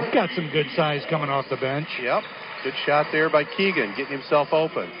 He's got some good size coming off the bench. Yep. Good shot there by Keegan, getting himself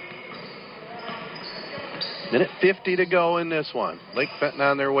open. Minute 50 to go in this one. Lake Fenton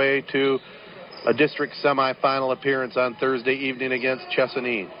on their way to a district semifinal appearance on Thursday evening against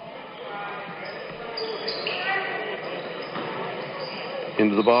Chesaning.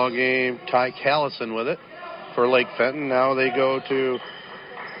 Into the ball game, Ty Callison with it for Lake Fenton. Now they go to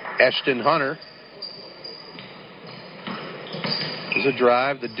Ashton Hunter. There's a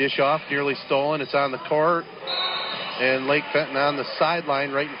drive, the dish off, nearly stolen. It's on the court. And Lake Fenton on the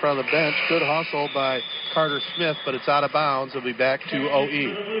sideline right in front of the bench. Good hustle by Carter Smith, but it's out of bounds. It'll be back to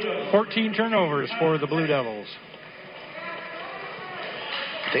OE. 14 turnovers for the Blue Devils.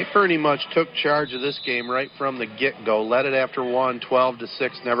 They pretty much took charge of this game right from the get-go. Led it after one,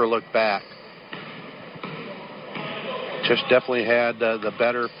 12-6, never looked back. Just definitely had the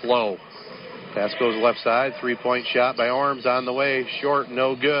better flow. Pass goes left side. Three-point shot by Orms on the way. Short,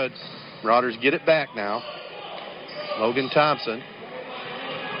 no good. Marauders get it back now. Logan Thompson.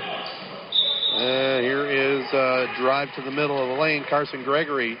 Here is a drive to the middle of the lane. Carson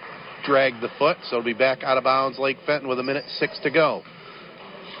Gregory dragged the foot, so it'll be back out of bounds. Lake Fenton with 1:06 to go.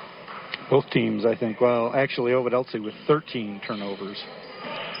 Both teams, I think. Well, actually, Ovid Elsie with 13 turnovers.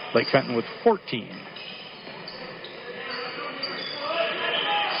 Lake Fenton with 14.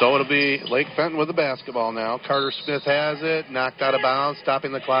 So it'll be Lake Fenton with the basketball now. Carter Smith has it, knocked out of bounds,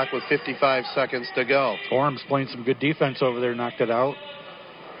 stopping the clock with 55 seconds to go. Orms playing some good defense over there, knocked it out.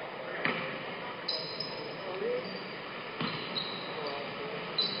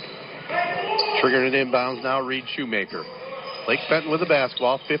 Triggering it inbounds now, Reed Shoemaker. Lake Fenton with the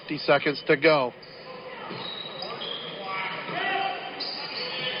basketball, 50 seconds to go.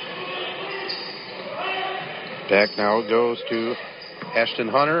 Back now it goes to Ashton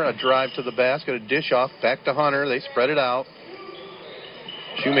Hunter, a drive to the basket, a dish off, back to Hunter. They spread it out.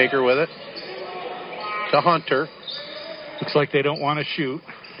 Shoemaker with it to Hunter. Looks like they don't want to shoot.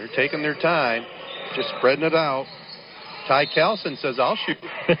 They're taking their time, just spreading it out. Ty Callison says, I'll shoot.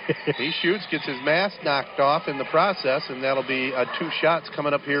 He shoots, gets his mask knocked off in the process, and that'll be 2 shots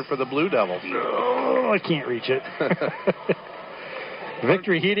coming up here for the Blue Devils. Oh, I can't reach it.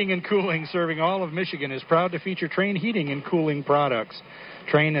 Victory Heating and Cooling, serving all of Michigan, is proud to feature Trane Heating and Cooling products.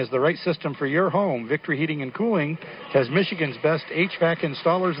 Trane has the right system for your home. Victory Heating and Cooling has Michigan's best HVAC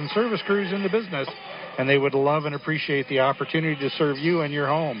installers and service crews in the business, and they would love and appreciate the opportunity to serve you and your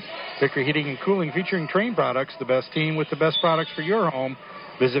home. Victory Heating and Cooling, featuring Trane products, the best team with the best products for your home.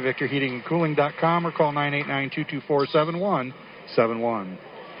 Visit victoryheatingandcooling.com or call 989-224-7171.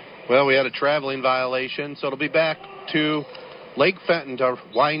 Well, we had a traveling violation, so it'll be back to Lake Fenton to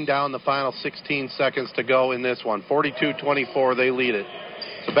wind down the final 16 seconds to go in this one. 42-24, they lead it.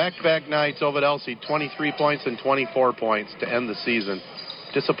 So back-to-back nights, Ovid Elsie, 23 points and 24 points to end the season.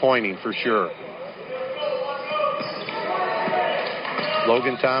 Disappointing for sure.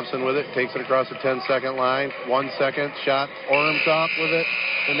 Logan Thompson with it, takes it across the 10-second line. 1 second shot, Orms off with it,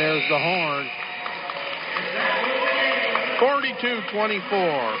 and there's the horn.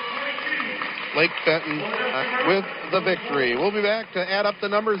 42-24. Lake Fenton with the victory. We'll be back to add up the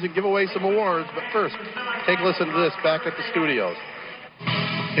numbers and give away some awards, but first, take a listen to this back at the studios.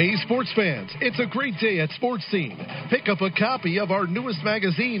 Hey, sports fans, it's a great day at Sports Scene. Pick up a copy of our newest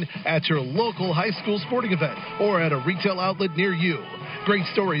magazine at your local high school sporting event or at a retail outlet near you. Great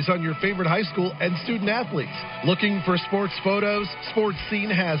stories on your favorite high school and student athletes. Looking for sports photos? Sports Scene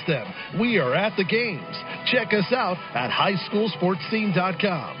has them. We are at the games. Check us out at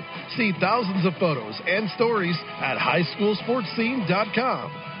highschoolsportscene.com. See thousands of photos and stories at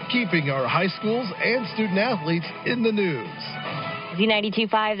highschoolsportscene.com. Keeping our high schools and student athletes in the news.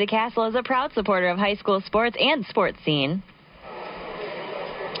 Z92.5 The Castle is a proud supporter of high school sports and Sports Scene.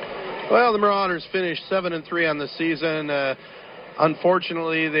 Well, the Marauders finished 7-3 on the season.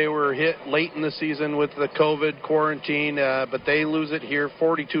 Unfortunately, they were hit late in the season with the COVID quarantine, but they lose it here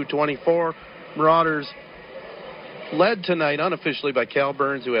 42-24. Marauders led tonight unofficially by Cal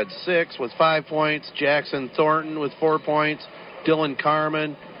Burns, who had 6 with 5 points. Jackson Thornton with 4 points. Dylan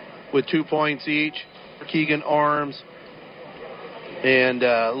Carmen with 2 points each. Keegan Orms and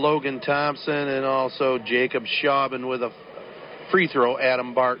Logan Thompson, and also Jacob Schaubin with a free throw,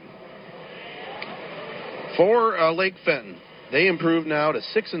 Adam Barton. For Lake Fenton, they improved now to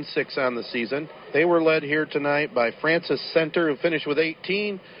 6-6 on the season. They were led here tonight by Francis Center, who finished with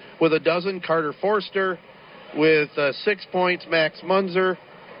 18 with a dozen. Carter Forster with 6 points, Max Munzer,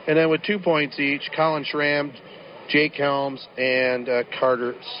 and then with 2 points each, Colin Schramm, Jake Helms, and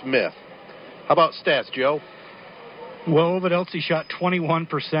Carter Smith. How about stats, Joe? Well, Ovid-Elsie shot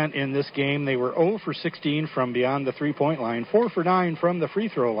 21% in this game. They were 0 for 16 from beyond the three-point line, 4 for 9 from the free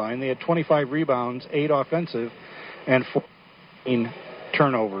throw line. They had 25 rebounds, 8 offensive, and 14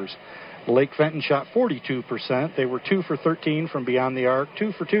 turnovers. Lake Fenton shot 42%. They were 2 for 13 from beyond the arc,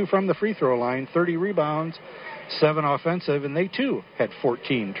 2 for 2 from the free throw line, 30 rebounds, 7 offensive, and they too had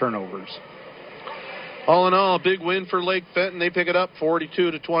 14 turnovers. All in all, a big win for Lake Fenton. They pick it up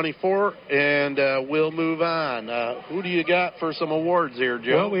 42-24, and we'll move on. Who do you got for some awards here,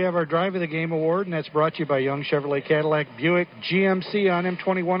 Joe? Well, we have our Drive of the Game award, and that's brought to you by Young Chevrolet Cadillac Buick GMC on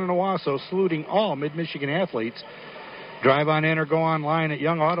M21 in Owasso, saluting all Mid-Michigan athletes. Drive on in or go online at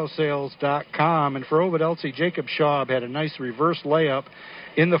youngautosales.com. And for Ovid-Elsie, Jacob Schaub had a nice reverse layup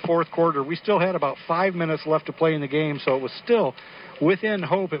in the fourth quarter. We still had about 5 minutes left to play in the game, so it was still within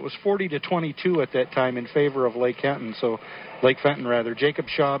hope. It was 40-22 at that time in favor of Lake Fenton. Jacob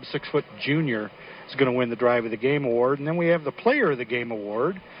Schaub, 6-foot junior, is going to win the Drive of the Game award. And then we have the Player of the Game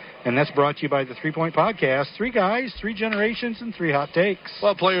award, and that's brought to you by the 3 Point Podcast. 3 guys, 3 generations, and 3 hot takes.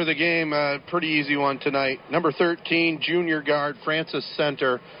 Well, Player of the Game, pretty easy one tonight. Number 13, junior guard Francis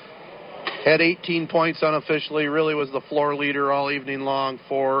Center, had 18 points unofficially, really was the floor leader all evening long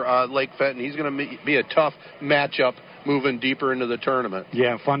for Lake Fenton. He's going to be a tough matchup moving deeper into the tournament.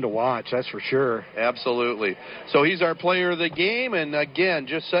 Yeah, fun to watch, that's for sure. Absolutely. So he's our Player of the Game, and again,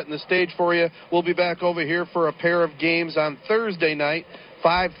 just setting the stage for you, we'll be back over here for a pair of games on Thursday night.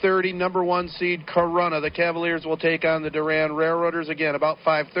 5:30, number 1 seed Corunna. The Cavaliers will take on the Durand Railroaders again about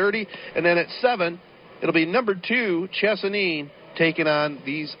 5:30. And then at 7, it'll be number 2 Chesaning taking on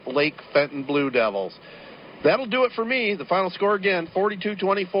these Lake Fenton Blue Devils. That'll do it for me. The final score again,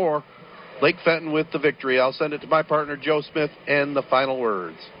 42-24. Lake Fenton with the victory. I'll send it to my partner, Joe Smith, and the final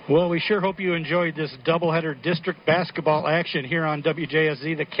words. Well, we sure hope you enjoyed this doubleheader district basketball action here on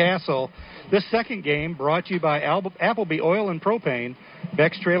WJSZ The Castle. This second game brought to you by Appleby Oil and Propane,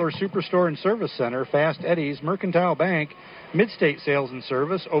 Beck's Trailer Superstore and Service Center, Fast Eddie's, Mercantile Bank, Midstate Sales and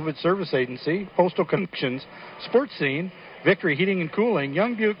Service, Ovid Service Agency, Postal Connections, Sports Scene, Victory Heating and Cooling,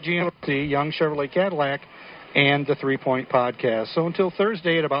 Young Buick GMC, Young Chevrolet Cadillac, and the 3 Point Podcast. So until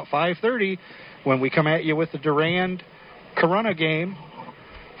Thursday at about 5:30, when we come at you with the Durand Corunna game,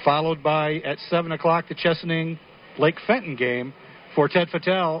 followed by at 7 o'clock the Chesaning Lake Fenton game. For Ted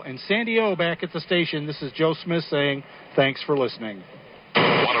Fattel and Sandy O back at the station, this is Joe Smith saying thanks for listening.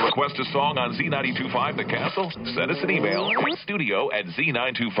 Want to request a song on Z92.5 The Castle? Send us an email at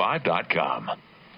studio@z925.com.